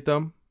dominate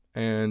them.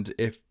 And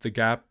if the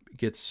gap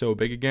gets so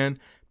big again,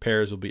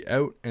 Perez will be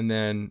out. And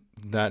then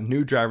that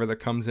new driver that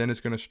comes in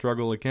is going to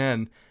struggle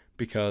again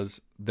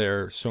because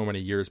they're so many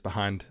years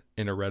behind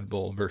in a Red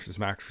Bull versus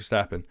Max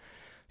Verstappen.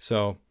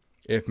 So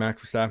if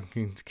Max Verstappen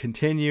can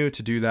continue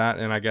to do that,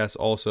 and I guess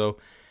also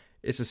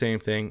it's the same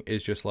thing.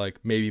 Is just like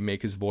maybe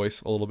make his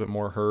voice a little bit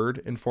more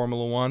heard in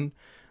Formula One,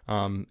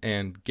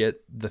 and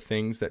get the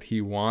things that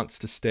he wants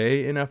to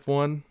stay in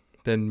F1,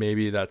 then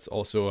maybe that's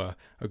also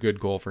a good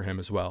goal for him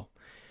as well.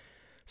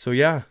 So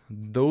yeah,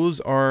 those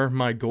are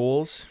my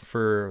goals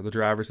for the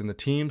drivers and the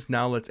teams.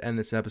 Now let's end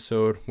this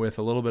episode with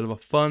a little bit of a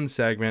fun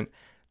segment,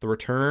 the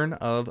return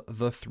of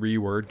the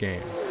 3-word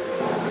game.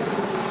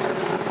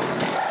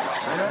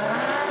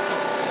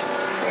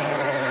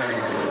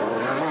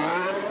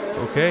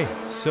 Okay,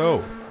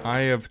 so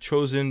I have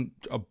chosen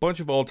a bunch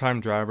of all-time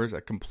drivers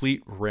at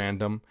complete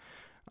random,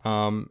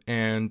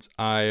 and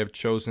I have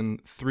chosen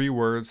 3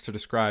 words to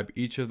describe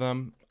each of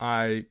them.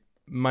 I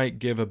might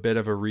give a bit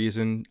of a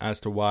reason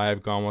as to why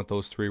I've gone with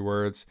those 3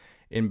 words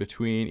in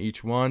between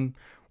each one,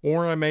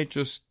 or I might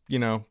just,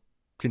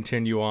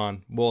 continue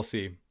on. We'll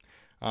see.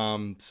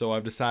 So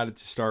I've decided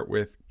to start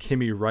with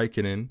Kimi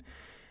Räikkönen,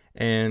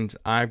 and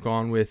I've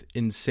gone with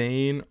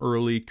insane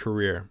early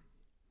career.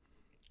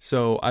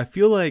 So I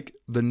feel like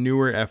the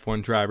newer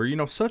F1 driver,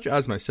 such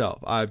as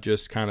myself, I've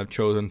just kind of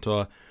chosen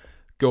to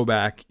go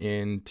back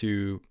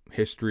into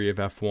history of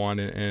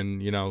F1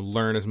 and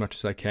learn as much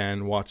as I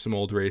can, watch some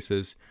old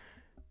races.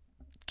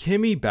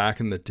 Kimi back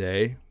in the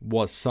day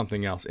was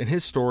something else. And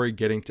his story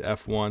getting to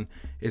F1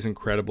 is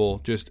incredible.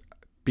 Just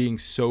being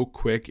so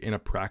quick in a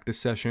practice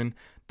session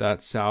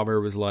that Sauber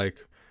was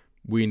like,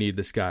 we need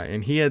this guy.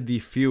 And he had the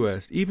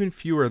fewest, even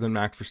fewer than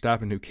Max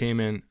Verstappen, who came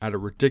in at a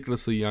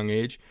ridiculously young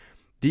age,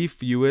 the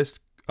fewest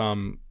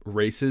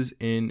races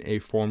in a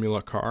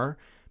Formula car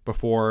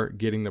before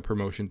getting the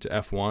promotion to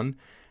F1.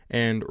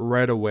 And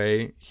right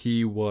away,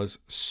 he was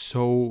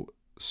so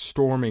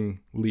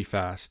stormingly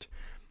fast.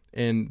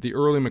 And the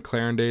early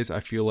McLaren days, I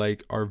feel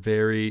like, are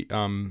very,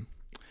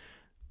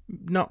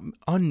 not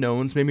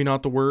unknowns, maybe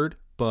not the word,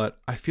 but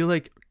I feel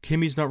like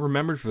Kimi's not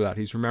remembered for that.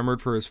 He's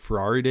remembered for his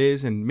Ferrari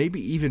days and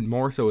maybe even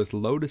more so his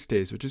Lotus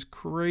days, which is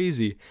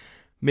crazy.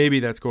 Maybe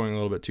that's going a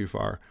little bit too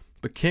far.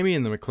 But Kimi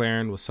in the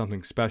McLaren was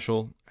something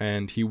special,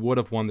 and he would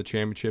have won the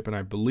championship, and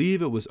I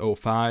believe it was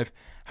 2005,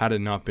 had it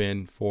not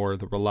been for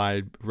the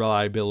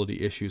reliability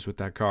issues with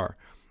that car.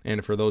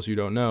 And for those who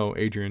don't know,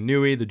 Adrian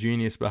Newey, the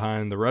genius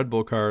behind the Red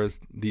Bull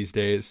cars these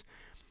days,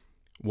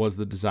 was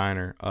the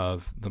designer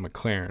of the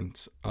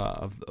McLarens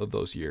of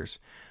those years.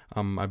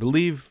 I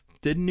believe,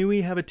 did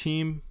Newey have a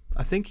team?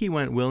 I think he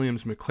went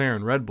Williams,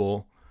 McLaren, Red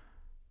Bull.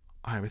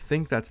 I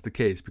think that's the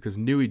case because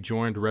Newey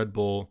joined Red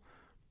Bull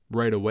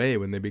right away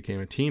when they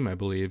became a team, I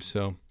believe.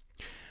 So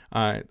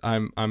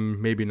I'm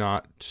maybe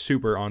not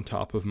super on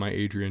top of my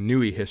Adrian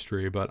Newey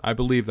history, but I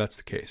believe that's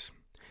the case.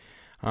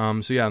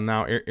 So yeah,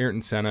 now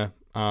Ayrton Senna.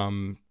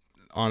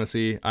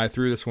 Honestly, I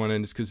threw this one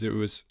in just because it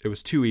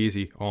was too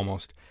easy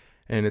almost,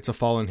 and it's a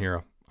fallen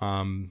hero.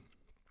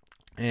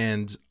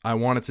 And I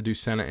wanted to do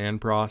Senna and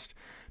Prost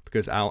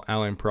because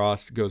Alain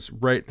Prost goes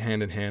right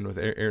hand in hand with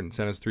Ayrton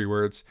Senna's 3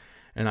 words,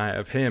 and I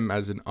have him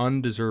as an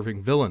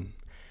undeserving villain.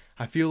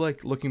 I feel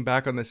like looking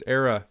back on this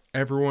era,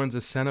 everyone's a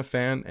Senna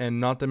fan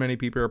and not that many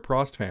people are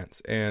Prost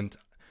fans. And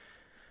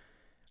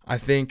I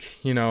think,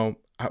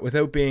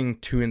 without being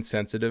too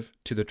insensitive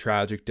to the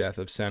tragic death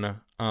of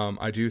Senna,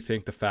 I do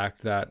think the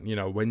fact that,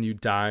 when you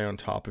die on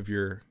top of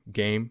your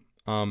game,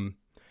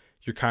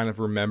 you're kind of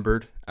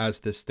remembered as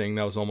this thing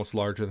that was almost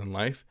larger than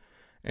life.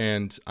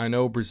 And I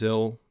know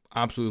Brazil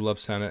absolutely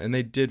loves Senna, and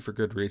they did for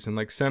good reason.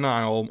 Like Senna,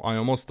 I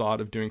almost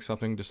thought of doing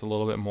something just a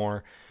little bit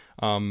more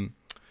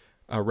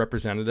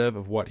representative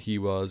of what he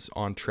was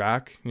on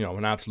track,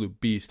 an absolute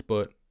beast,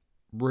 but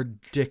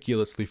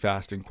ridiculously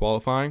fast in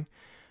qualifying.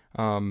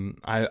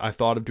 I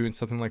thought of doing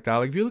something like that.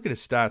 Like if you look at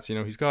his stats,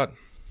 he's got,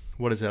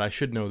 what is it? I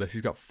should know this.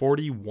 He's got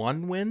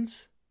 41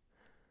 wins.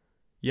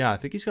 Yeah, I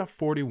think he's got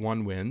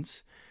 41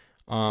 wins.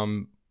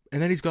 And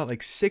then he's got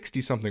like 60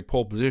 something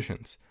pole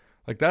positions.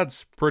 Like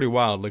that's pretty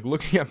wild. Like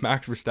looking at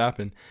Max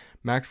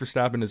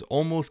Verstappen is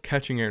almost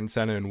catching Ayrton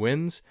Senna in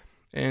wins,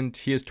 and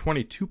he has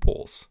 22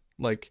 poles.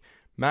 Like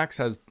Max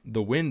has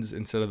the wins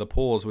instead of the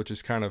poles, which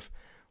is kind of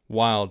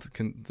wild.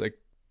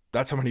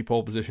 That's how many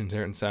pole positions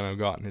Ayrton Senna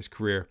got in his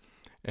career.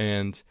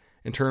 And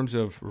in terms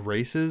of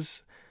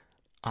races,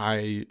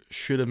 I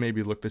should have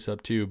maybe looked this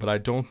up too, but I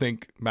don't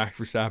think Max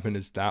Verstappen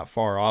is that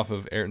far off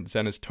of Ayrton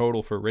Senna's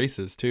total for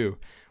races too,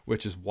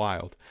 which is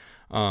wild.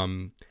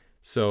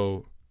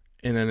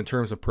 And then in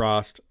terms of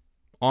Prost,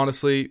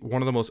 honestly,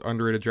 one of the most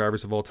underrated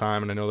drivers of all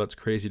time, and I know that's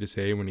crazy to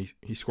say when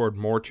he scored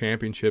more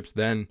championships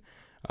than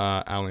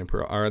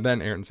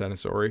than Ayrton Senna,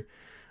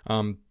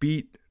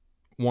 beat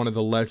one of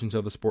the legends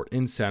of the sport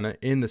in Senna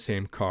in the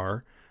same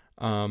car,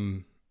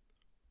 and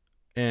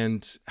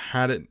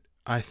had it.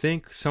 I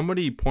think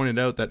somebody pointed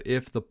out that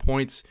if the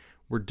points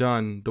were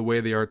done the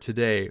way they are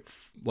today,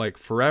 like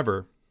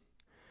forever,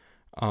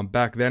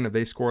 back then, if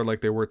they scored like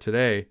they were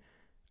today,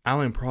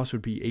 Alain Prost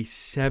would be a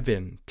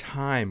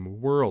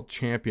 7-time world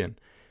champion.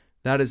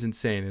 That is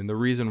insane, and the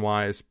reason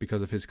why is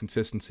because of his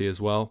consistency as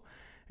well.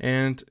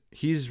 And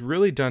he's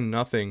really done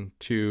nothing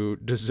to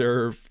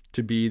deserve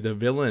to be the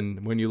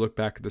villain when you look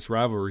back at this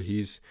rivalry.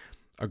 He's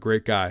a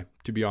great guy,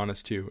 to be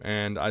honest, too.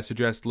 And I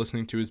suggest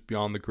listening to his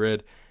Beyond the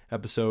Grid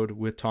episode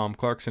with Tom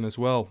Clarkson as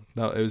well.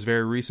 It was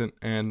very recent,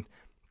 and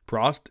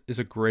Prost is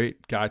a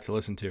great guy to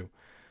listen to.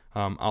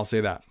 I'll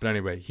say that. But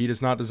anyway, he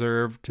does not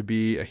deserve to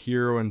be a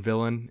hero and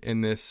villain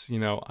in this,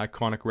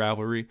 iconic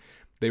rivalry.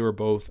 They were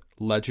both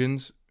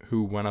legends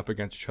who went up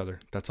against each other.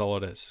 That's all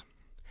it is.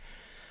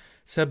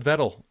 Seb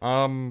Vettel.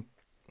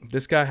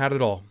 This guy had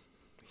it all.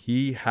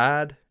 He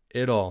had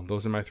it all.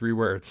 Those are my 3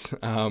 words.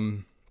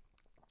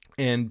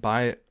 And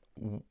by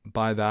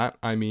that,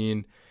 I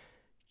mean,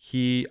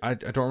 I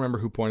don't remember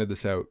who pointed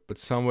this out, but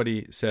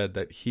somebody said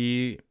that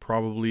he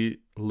probably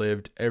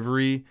lived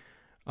every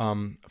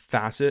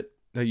facet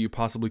that you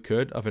possibly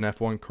could of an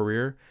F1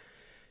 career.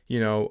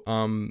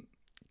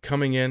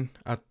 Coming in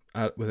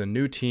with a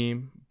new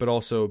team, but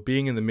also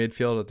being in the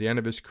midfield at the end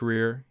of his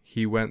career.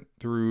 He went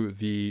through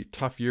the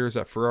tough years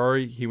at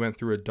Ferrari. He went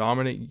through a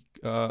dominant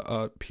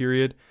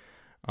period.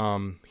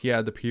 He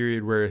had the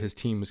period where his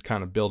team was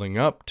kind of building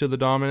up to the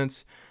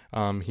dominance.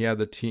 He had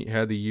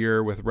the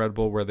year with Red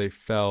Bull where they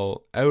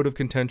fell out of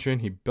contention.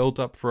 He built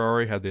up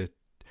Ferrari, had the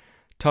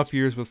tough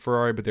years with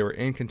Ferrari, but they were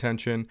in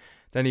contention.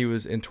 Then he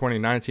was in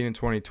 2019 and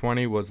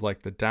 2020 was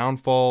like the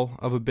downfall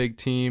of a big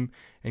team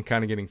and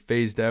kind of getting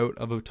phased out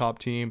of a top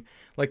team.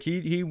 Like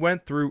he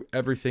went through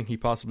everything he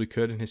possibly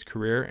could in his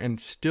career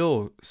and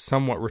still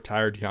somewhat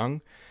retired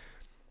young.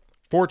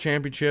 4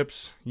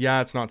 championships. Yeah,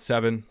 it's not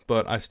 7,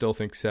 but I still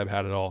think Seb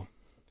had it all.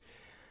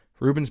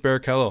 Rubens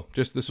Barrichello.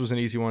 This was an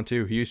easy one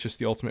too. He was just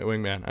the ultimate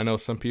wingman. I know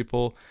some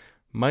people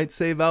might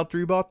say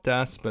Valtteri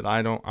Bottas, but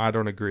I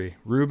don't agree.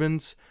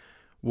 Rubens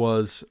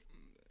was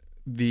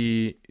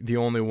the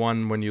only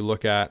one when you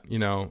look at,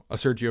 a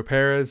Sergio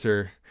Perez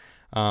or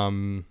I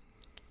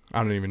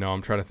don't even know.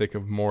 I'm trying to think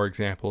of more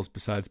examples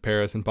besides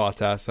Perez and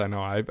Bottas. I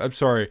know I'm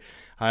sorry.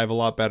 I have a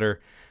lot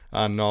better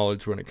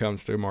knowledge when it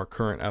comes to more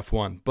current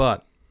F1,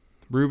 but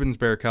Rubens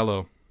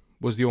Barrichello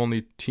was the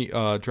only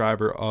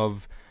driver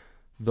of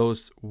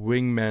those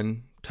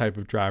wingmen type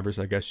of drivers,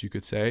 I guess you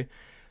could say,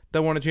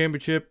 that won a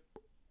championship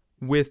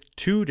with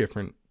 2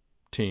 different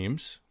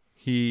teams.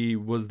 He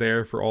was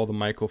there for all the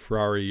Michael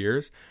Ferrari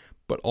years,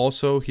 but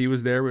also he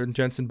was there when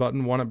Jenson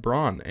Button won at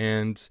Brawn,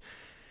 and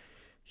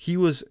he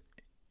was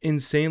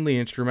insanely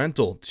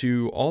instrumental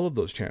to all of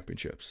those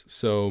championships.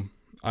 So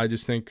I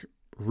just think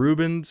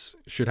Rubens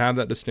should have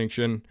that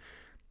distinction.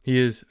 He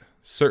is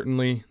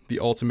certainly the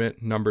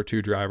ultimate number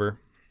 2 driver.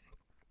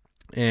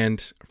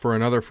 And for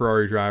another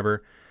Ferrari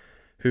driver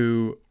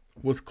who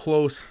was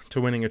close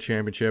to winning a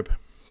championship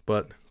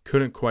but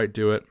couldn't quite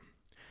do it,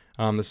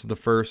 this is the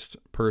first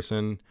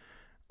person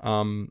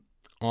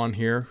on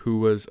here who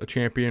was a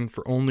champion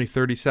for only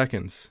 30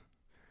 seconds.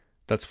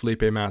 That's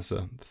Felipe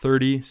Massa,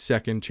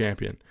 30-second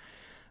champion.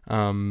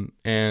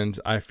 And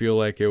I feel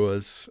like it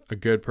was a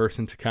good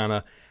person to kind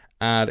of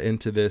add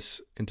into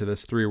this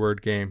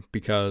 3-word game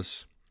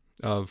because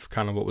of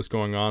kind of what was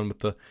going on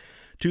with the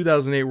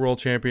 2008 World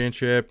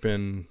Championship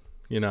and,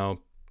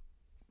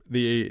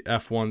 the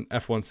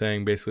F1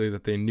 saying basically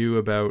that they knew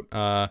about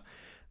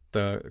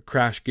the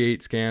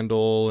Crashgate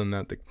scandal and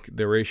that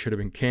the race should have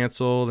been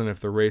canceled. And if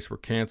the race were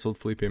canceled,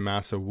 Felipe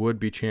Massa would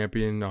be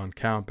champion on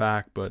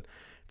countback, but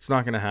it's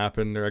not going to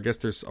happen. I guess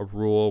there's a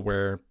rule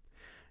where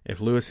if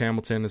Lewis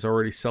Hamilton has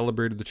already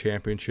celebrated the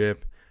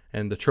championship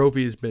and the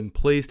trophy has been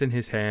placed in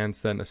his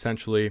hands, then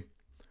essentially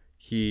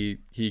he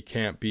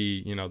can't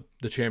be,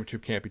 the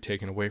championship can't be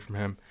taken away from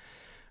him.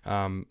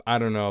 I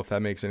don't know if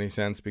that makes any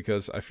sense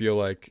because I feel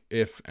like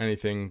if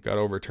anything got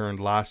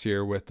overturned last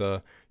year with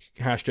the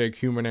hashtag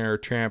human error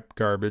champ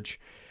garbage,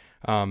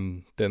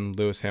 then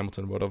Lewis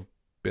Hamilton would have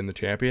been the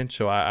champion.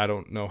 So I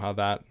don't know how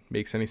that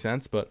makes any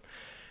sense. But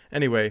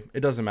anyway, it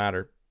doesn't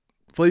matter.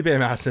 Felipe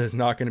Massa is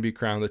not going to be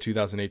crowned the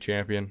 2008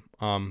 champion.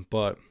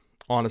 But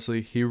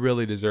honestly, he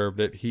really deserved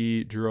it.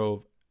 He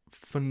drove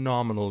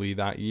phenomenally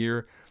that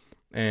year.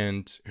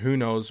 And who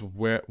knows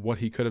what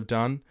he could have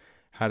done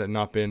had it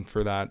not been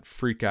for that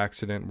freak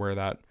accident where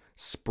that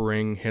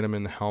spring hit him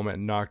in the helmet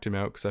and knocked him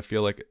out. Because I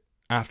feel like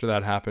after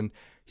that happened,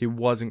 he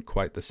wasn't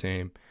quite the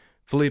same.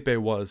 Felipe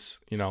was,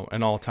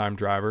 an all-time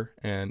driver,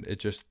 and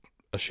it's just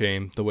a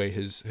shame the way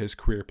his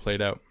career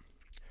played out.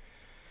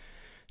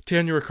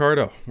 Daniel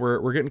Ricciardo,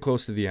 we're getting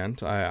close to the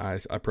end, I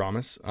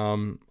promise.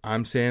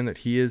 I'm saying that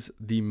he is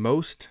the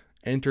most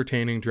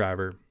entertaining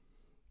driver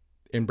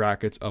in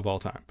brackets of all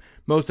time.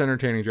 Most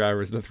entertaining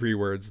driver is the 3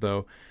 words,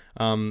 though.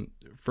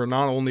 For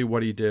not only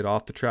what he did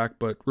off the track,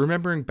 but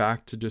remembering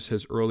back to just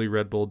his early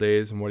Red Bull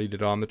days and what he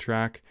did on the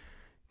track,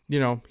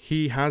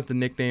 he has the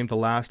nickname the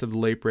last of the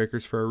late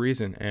breakers for a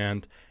reason.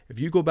 And if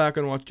you go back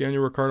and watch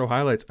Daniel Ricciardo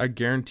highlights, I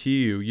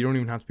guarantee you don't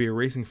even have to be a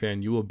racing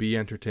fan. You will be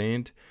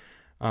entertained.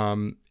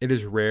 It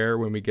is rare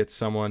when we get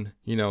someone,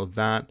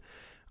 that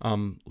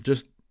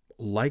just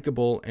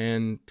likable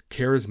and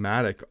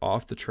charismatic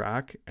off the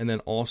track, and then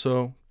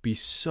also be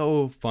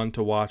so fun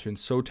to watch and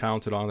so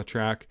talented on the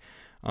track.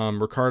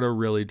 Ricciardo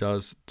really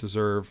does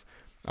deserve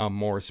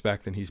more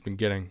respect than he's been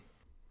getting.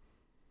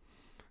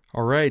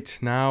 All right,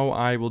 now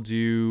I will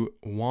do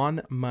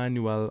Juan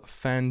Manuel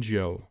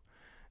Fangio.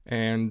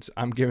 and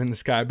I'm giving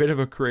this guy a bit of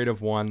a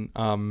creative one.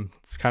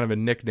 It's kind of a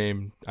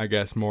nickname, I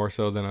guess, more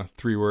so than a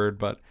 3-word,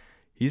 but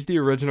he's the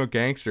original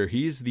gangster.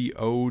 He's the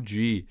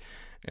OG.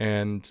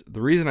 And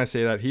the reason I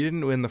say that, he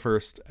didn't win the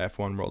first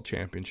F1 World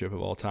Championship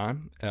of all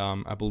time.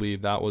 I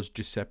believe that was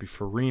Giuseppe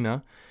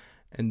Farina.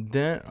 And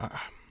then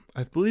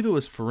I believe it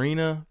was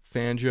Farina,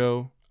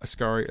 Fangio,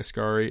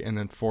 Ascari, and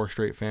then 4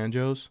 straight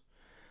Fangios.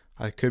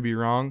 I could be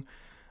wrong.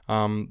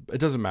 It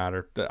doesn't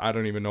matter. I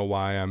don't even know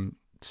why I'm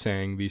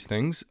saying these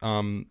things.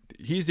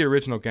 He's the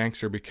original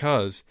gangster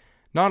because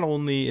not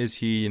only is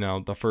he,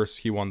 the first,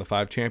 he won the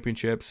 5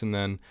 championships, and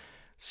then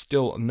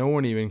still no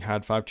one even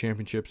had 5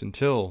 championships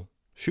until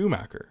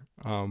Schumacher,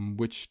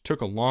 which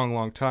took a long,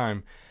 long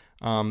time.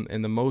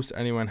 And the most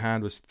anyone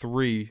had was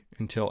 3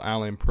 until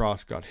Alain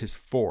Prost got his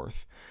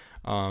 4th.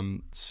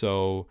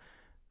 So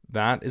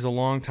that is a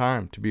long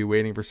time to be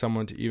waiting for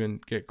someone to even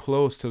get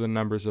close to the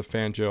numbers of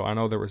Fangio. I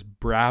know there was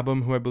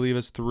Brabham, who I believe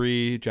has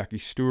 3. Jackie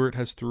Stewart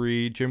has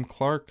 3. Jim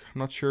Clark, I'm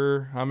not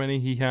sure how many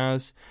he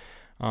has.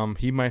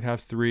 He might have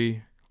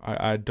 3.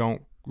 I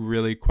don't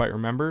really quite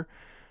remember.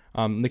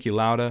 Niki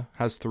Lauda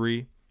has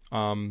 3.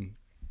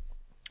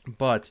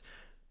 But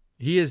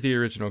he is the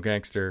original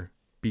gangster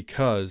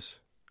because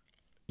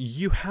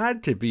you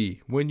had to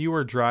be, when you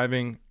were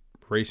driving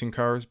racing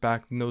cars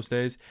back in those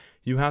days,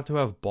 you have to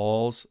have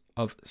balls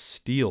of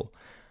steel.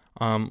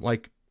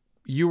 Like,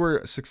 you were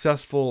a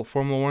successful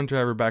Formula 1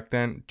 driver back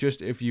then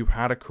just if you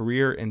had a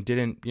career and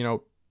didn't,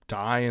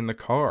 die in the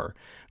car.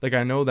 Like,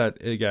 I know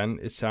that, again,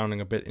 it's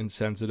sounding a bit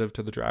insensitive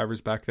to the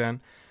drivers back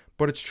then,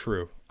 but it's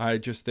true. I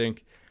just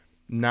think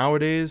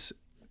nowadays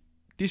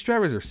these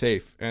drivers are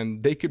safe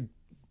and they could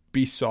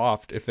be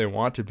soft if they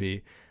want to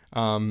be.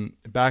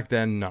 Back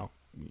then, no.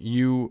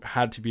 You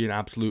had to be an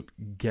absolute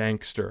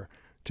gangster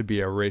to be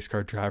a race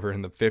car driver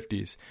in the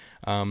 50s.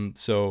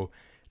 So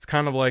it's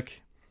kind of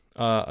like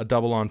a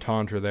double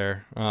entendre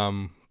there,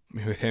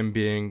 with him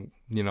being,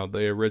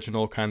 the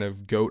original kind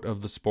of GOAT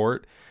of the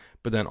sport,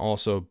 but then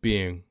also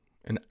being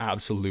an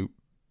absolute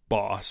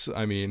boss.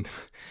 I mean,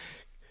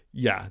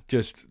 yeah,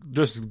 just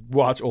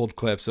watch old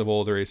clips of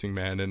old racing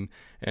men,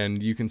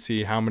 and you can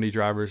see how many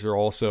drivers are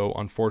also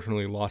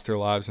unfortunately lost their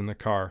lives in the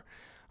car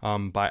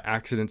by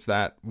accidents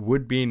that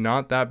would be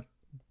not that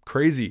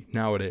crazy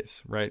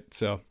nowadays, right?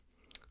 So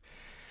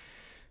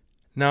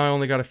now I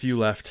only got a few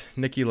left.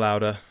 Niki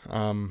Lauda,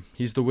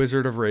 he's the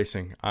wizard of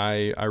racing.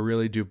 I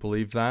really do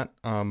believe that.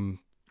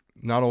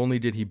 Not only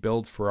did he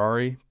build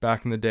Ferrari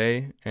back in the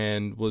day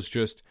and was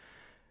just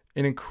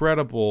an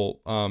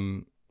incredible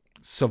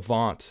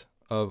savant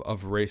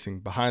of racing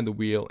behind the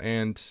wheel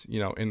and,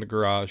 in the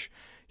garage,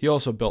 he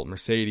also built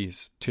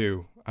Mercedes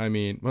too. I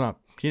mean,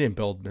 he didn't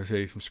build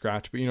Mercedes from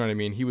scratch, but you know what I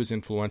mean? He was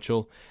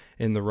influential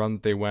in the run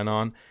that they went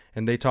on,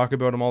 and they talk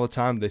about him all the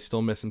time. They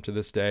still miss him to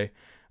this day.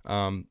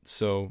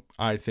 So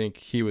I think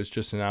he was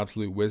just an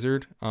absolute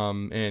wizard.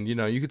 And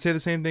you could say the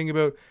same thing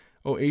about,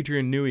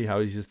 Adrian Newey, how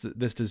he's just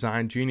this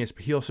design genius,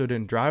 but he also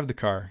didn't drive the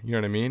car. You know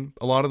what I mean?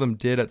 A lot of them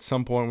did at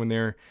some point when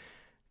they're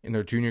in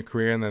their junior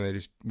career, and then they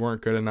just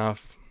weren't good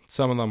enough.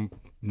 Some of them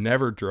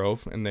never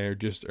drove, and they're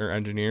just are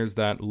engineers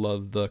that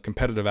love the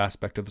competitive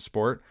aspect of the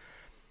sport.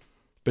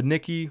 But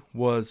Niki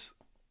was,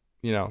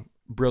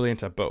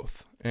 brilliant at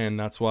both, and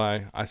that's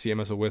why I see him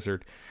as a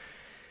wizard.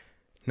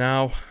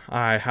 Now,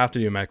 I have to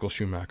do Michael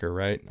Schumacher,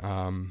 right?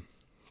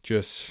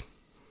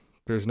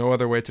 There's no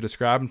other way to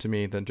describe him to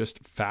me than just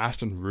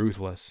fast and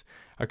ruthless.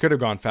 I could have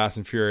gone Fast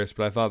and Furious,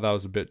 but I thought that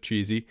was a bit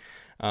cheesy.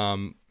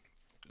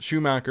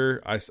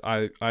 Schumacher,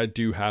 I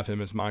do have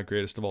him as my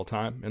greatest of all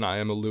time, and I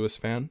am a Lewis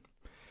fan.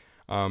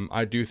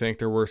 I do think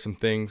there were some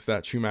things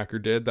that Schumacher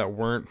did that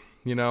weren't,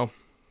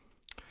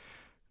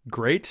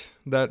 great,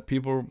 that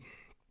people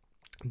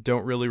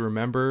don't really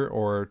remember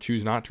or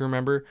choose not to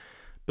remember.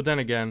 But then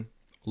again,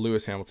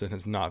 Lewis Hamilton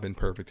has not been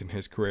perfect in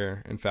his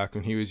career. In fact,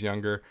 when he was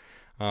younger,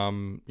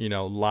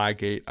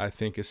 Liegate, I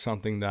think, is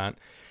something that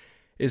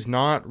is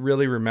not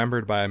really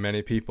remembered by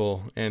many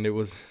people, and it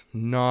was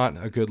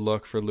not a good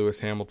look for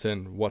Lewis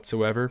Hamilton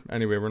whatsoever.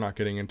 Anyway, we're not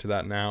getting into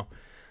that now.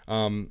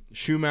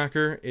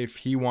 Schumacher, if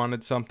he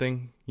wanted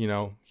something,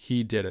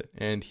 he did it,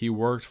 and he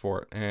worked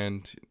for it,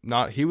 and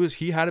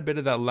he had a bit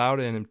of that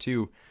Lauda in him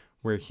too,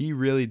 where he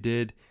really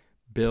did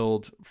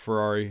build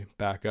Ferrari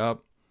back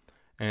up,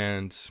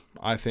 and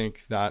I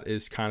think that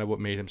is kind of what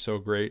made him so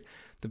great.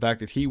 The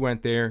fact that he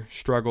went there,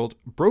 struggled,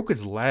 broke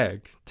his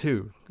leg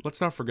too. Let's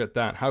not forget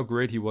that, how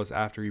great he was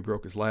after he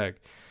broke his leg.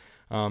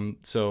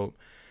 So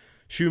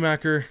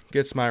Schumacher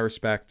gets my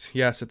respect.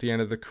 Yes, at the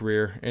end of the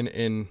career,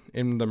 in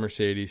the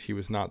Mercedes, he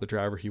was not the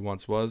driver he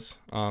once was.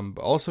 But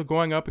also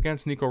going up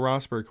against Nico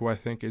Rosberg, who I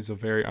think is a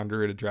very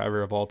underrated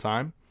driver of all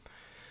time.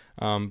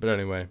 But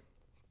anyway,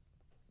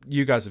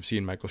 you guys have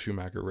seen Michael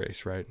Schumacher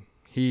race, right?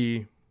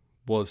 He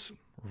was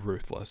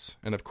ruthless,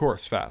 and of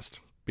course fast,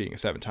 being a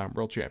 7-time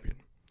world champion.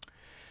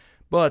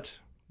 But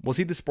was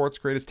he the sport's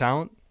greatest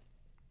talent?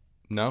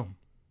 No.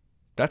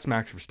 That's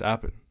Max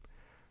Verstappen,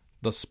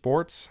 the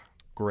sport's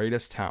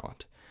greatest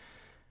talent.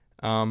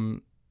 I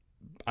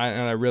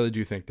really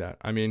do think that.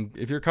 I mean,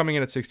 if you're coming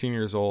in at 16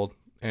 years old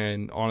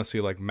and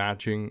honestly like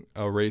matching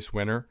a race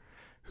winner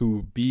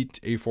who beat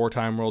a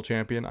 4-time world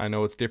champion. I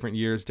know it's different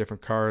years,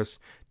 different cars,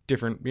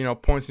 different,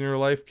 points in your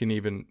life can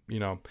even,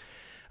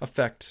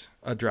 affect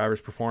a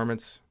driver's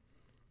performance.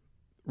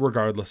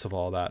 Regardless of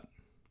all that,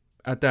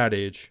 at that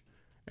age,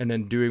 and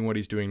then doing what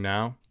he's doing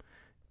now,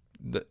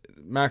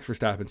 Max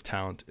Verstappen's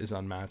talent is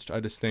unmatched. I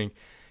just think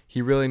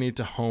he really needed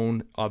to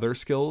hone other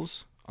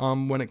skills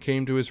when it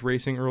came to his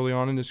racing early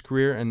on in his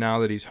career, and now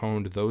that he's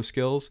honed those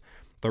skills,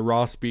 the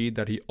raw speed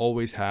that he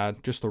always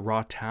had, just the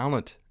raw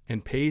talent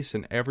and pace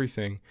and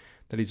everything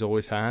that he's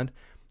always had,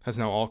 has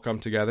now all come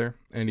together,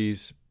 and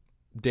he's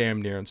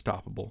damn near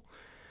unstoppable.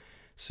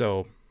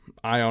 So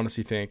I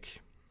honestly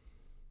think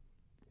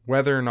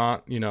whether or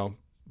not,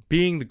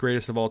 being the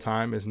greatest of all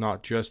time is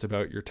not just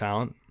about your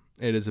talent.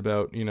 It is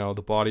about,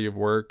 the body of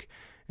work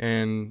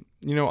and,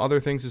 other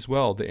things as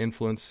well. The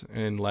influence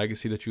and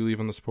legacy that you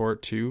leave on the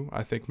sport too,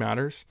 I think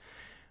matters.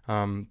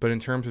 But in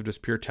terms of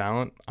just pure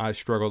talent, I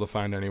struggle to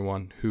find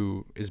anyone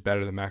who is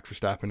better than Max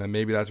Verstappen. And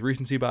maybe that's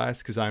recency bias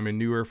because I'm a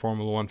newer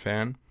Formula One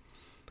fan.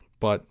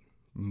 But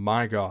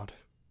my God,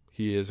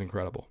 he is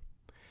incredible.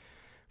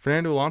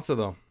 Fernando Alonso,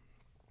 though.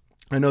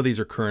 I know these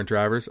are current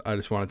drivers. I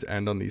just wanted to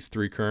end on these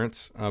 3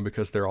 currents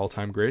because they're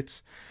all-time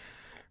greats.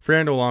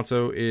 Fernando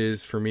Alonso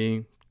is, for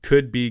me,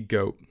 could be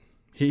GOAT.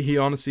 He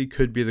honestly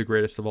could be the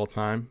greatest of all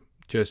time.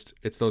 Just,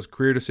 it's those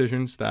career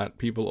decisions that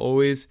people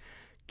always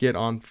get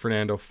on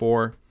Fernando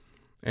for,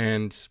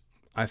 and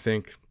I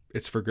think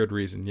it's for good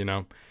reason,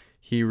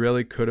 He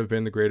really could have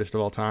been the greatest of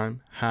all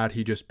time had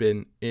he just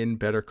been in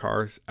better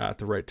cars at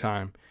the right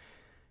time.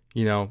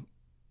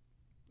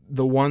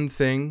 The one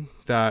thing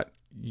that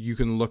you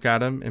can look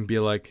at him and be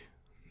like,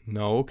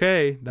 no,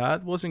 okay,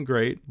 that wasn't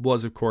great,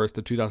 was, of course,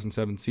 the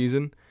 2007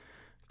 season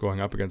going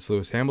up against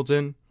Lewis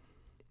Hamilton.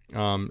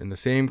 In the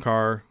same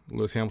car,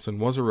 Lewis Hamilton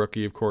was a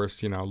rookie. Of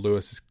course,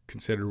 Lewis is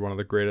considered one of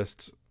the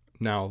greatest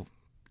now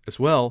as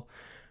well,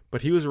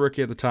 but he was a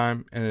rookie at the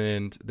time,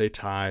 and they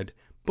tied.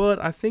 But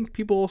I think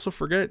people also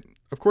forget,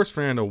 of course,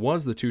 Fernando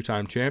was the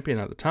 2-time champion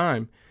at the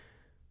time,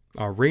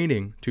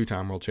 reigning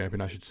 2-time world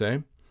champion, I should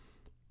say.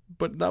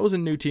 But that was a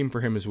new team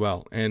for him as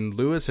well. And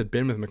Lewis had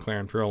been with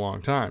McLaren for a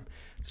long time.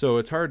 So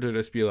it's hard to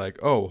just be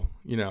like, oh,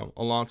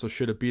 Alonso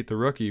should have beat the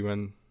rookie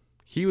when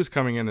he was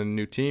coming in a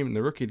new team. And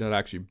the rookie had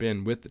actually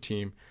been with the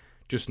team,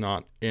 just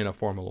not in a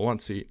Formula One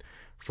seat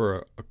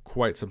for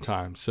quite some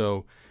time.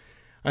 So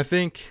I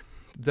think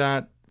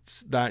that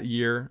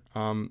year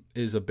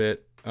is a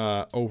bit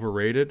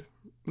overrated.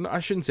 I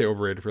shouldn't say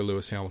overrated for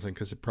Lewis Hamilton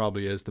because it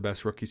probably is the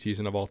best rookie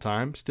season of all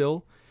time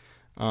still.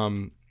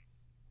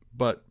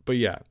 But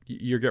yeah,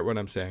 you get what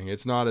I'm saying.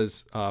 It's not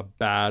as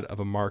bad of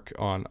a mark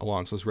on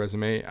Alonso's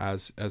resume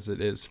as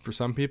it is for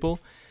some people.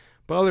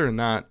 But other than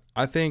that,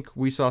 I think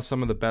we saw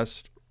some of the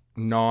best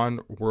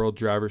non-World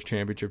Drivers'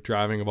 Championship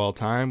driving of all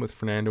time with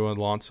Fernando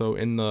Alonso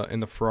in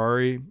the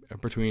Ferrari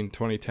between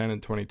 2010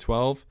 and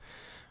 2012.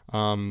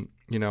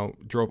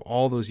 Drove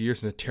all those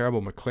years in a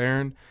terrible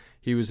McLaren.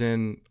 He was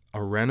in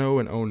a Renault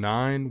in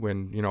 2009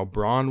 when,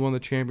 Braun won the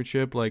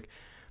championship. Like,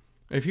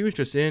 if he was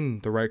just in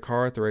the right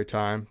car at the right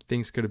time,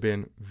 things could have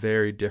been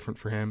very different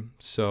for him.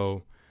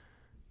 So,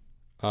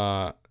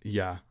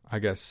 yeah, I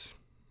guess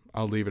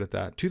I'll leave it at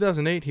that.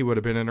 2008, he would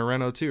have been in a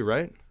Renault too,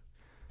 right?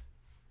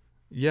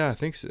 Yeah, I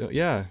think so.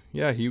 Yeah.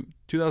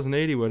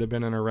 2008, he would have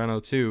been in a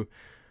Renault too.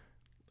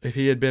 If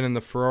he had been in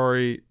the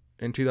Ferrari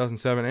in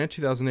 2007 and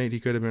 2008, he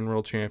could have been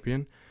world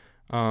champion.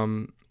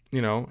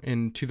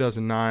 In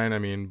 2009, I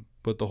mean,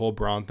 with the whole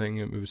Braun thing,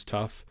 it was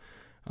tough.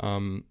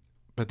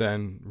 But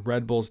then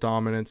Red Bull's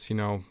dominance,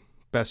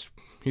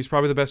 he's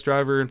probably the best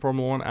driver in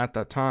Formula One at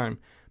that time,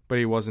 but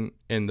he wasn't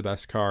in the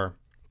best car.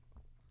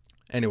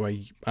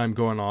 Anyway, I'm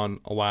going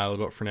on a while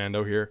about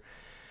Fernando here.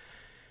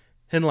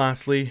 And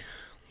lastly,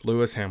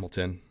 Lewis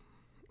Hamilton.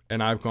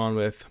 And I've gone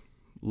with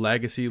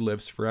legacy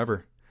lives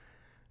forever.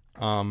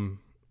 And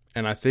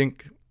I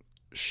think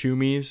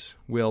Schumi's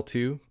will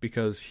too,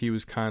 because he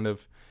was kind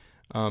of,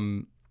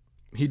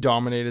 he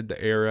dominated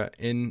the era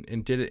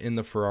and did it in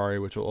the Ferrari,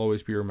 which will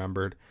always be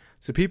remembered.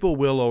 So people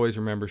will always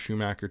remember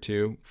Schumacher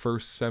too,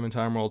 first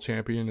 7-time world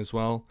champion as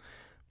well.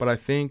 But I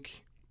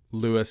think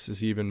Lewis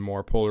is even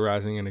more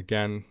polarizing, and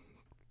again,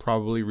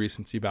 probably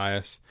recency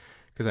bias,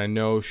 because I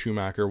know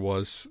Schumacher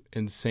was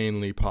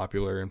insanely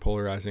popular and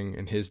polarizing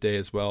in his day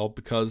as well,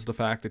 because the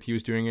fact that he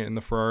was doing it in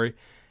the Ferrari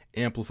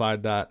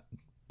amplified that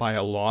by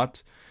a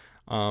lot.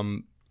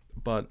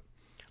 But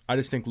I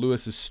just think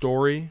Lewis's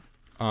story,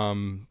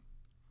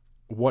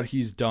 what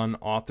he's done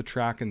off the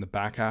track in the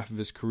back half of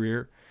his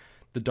career,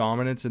 the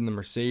dominance in the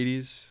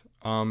Mercedes,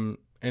 and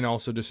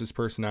also just his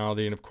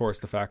personality, and of course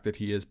the fact that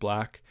he is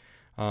black,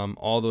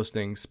 all those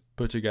things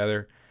put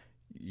together,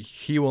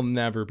 he will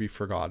never be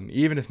forgotten.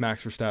 Even if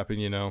Max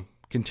Verstappen,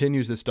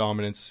 continues this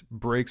dominance,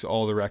 breaks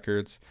all the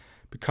records,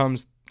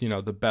 becomes,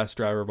 the best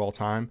driver of all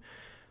time,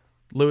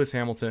 Lewis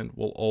Hamilton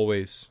will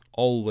always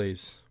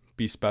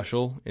be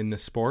special in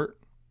this sport.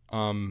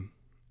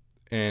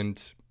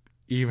 And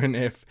even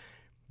if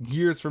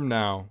years from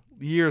now,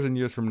 years and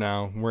years from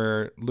now,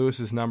 where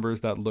Lewis's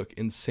numbers that look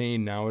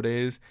insane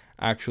nowadays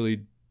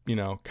actually,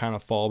 kind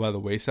of fall by the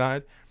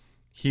wayside,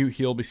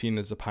 he'll be seen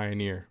as a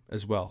pioneer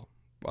as well,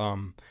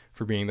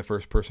 for being the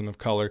first person of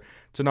color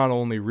to not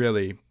only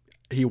really,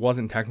 he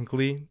wasn't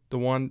technically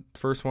the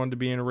first one to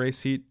be in a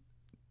race heat,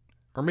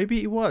 or maybe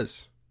he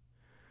was.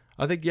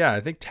 I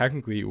think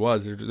technically he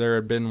was. There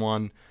had been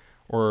one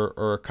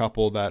or a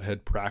couple that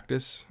had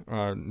practice,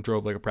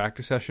 drove like a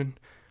practice session.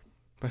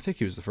 But I think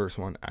he was the first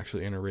one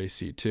actually in a race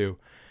seat too.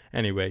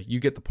 Anyway, you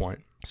get the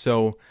point.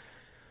 So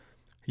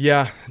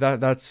yeah,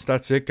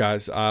 that's it,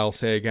 guys. I'll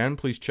say again,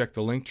 please check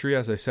the link tree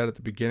as I said at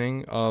the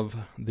beginning of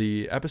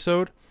the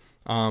episode.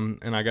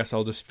 And I guess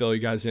I'll just fill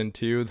you guys in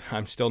too.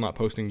 I'm still not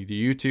posting to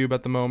YouTube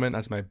at the moment,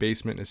 as my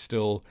basement is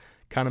still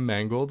kind of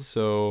mangled,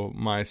 so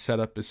my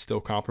setup is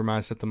still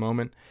compromised at the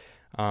moment.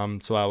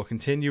 So I will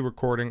continue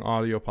recording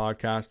audio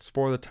podcasts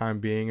for the time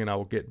being, and I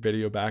will get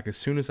video back as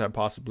soon as I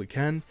possibly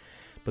can.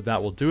 But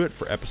that will do it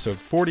for episode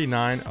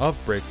 49 of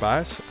Brake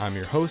Bias. I'm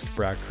your host,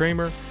 Brad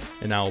Kramer,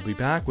 and I will be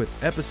back with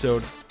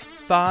episode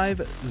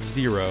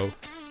 50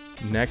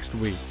 next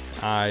week.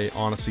 I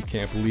honestly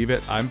can't believe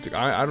it. I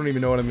don't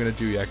even know what I'm going to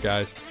do yet,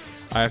 guys.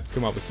 I have to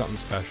come up with something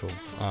special.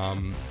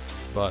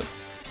 But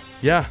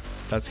yeah,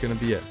 that's going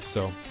to be it.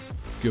 So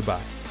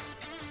goodbye.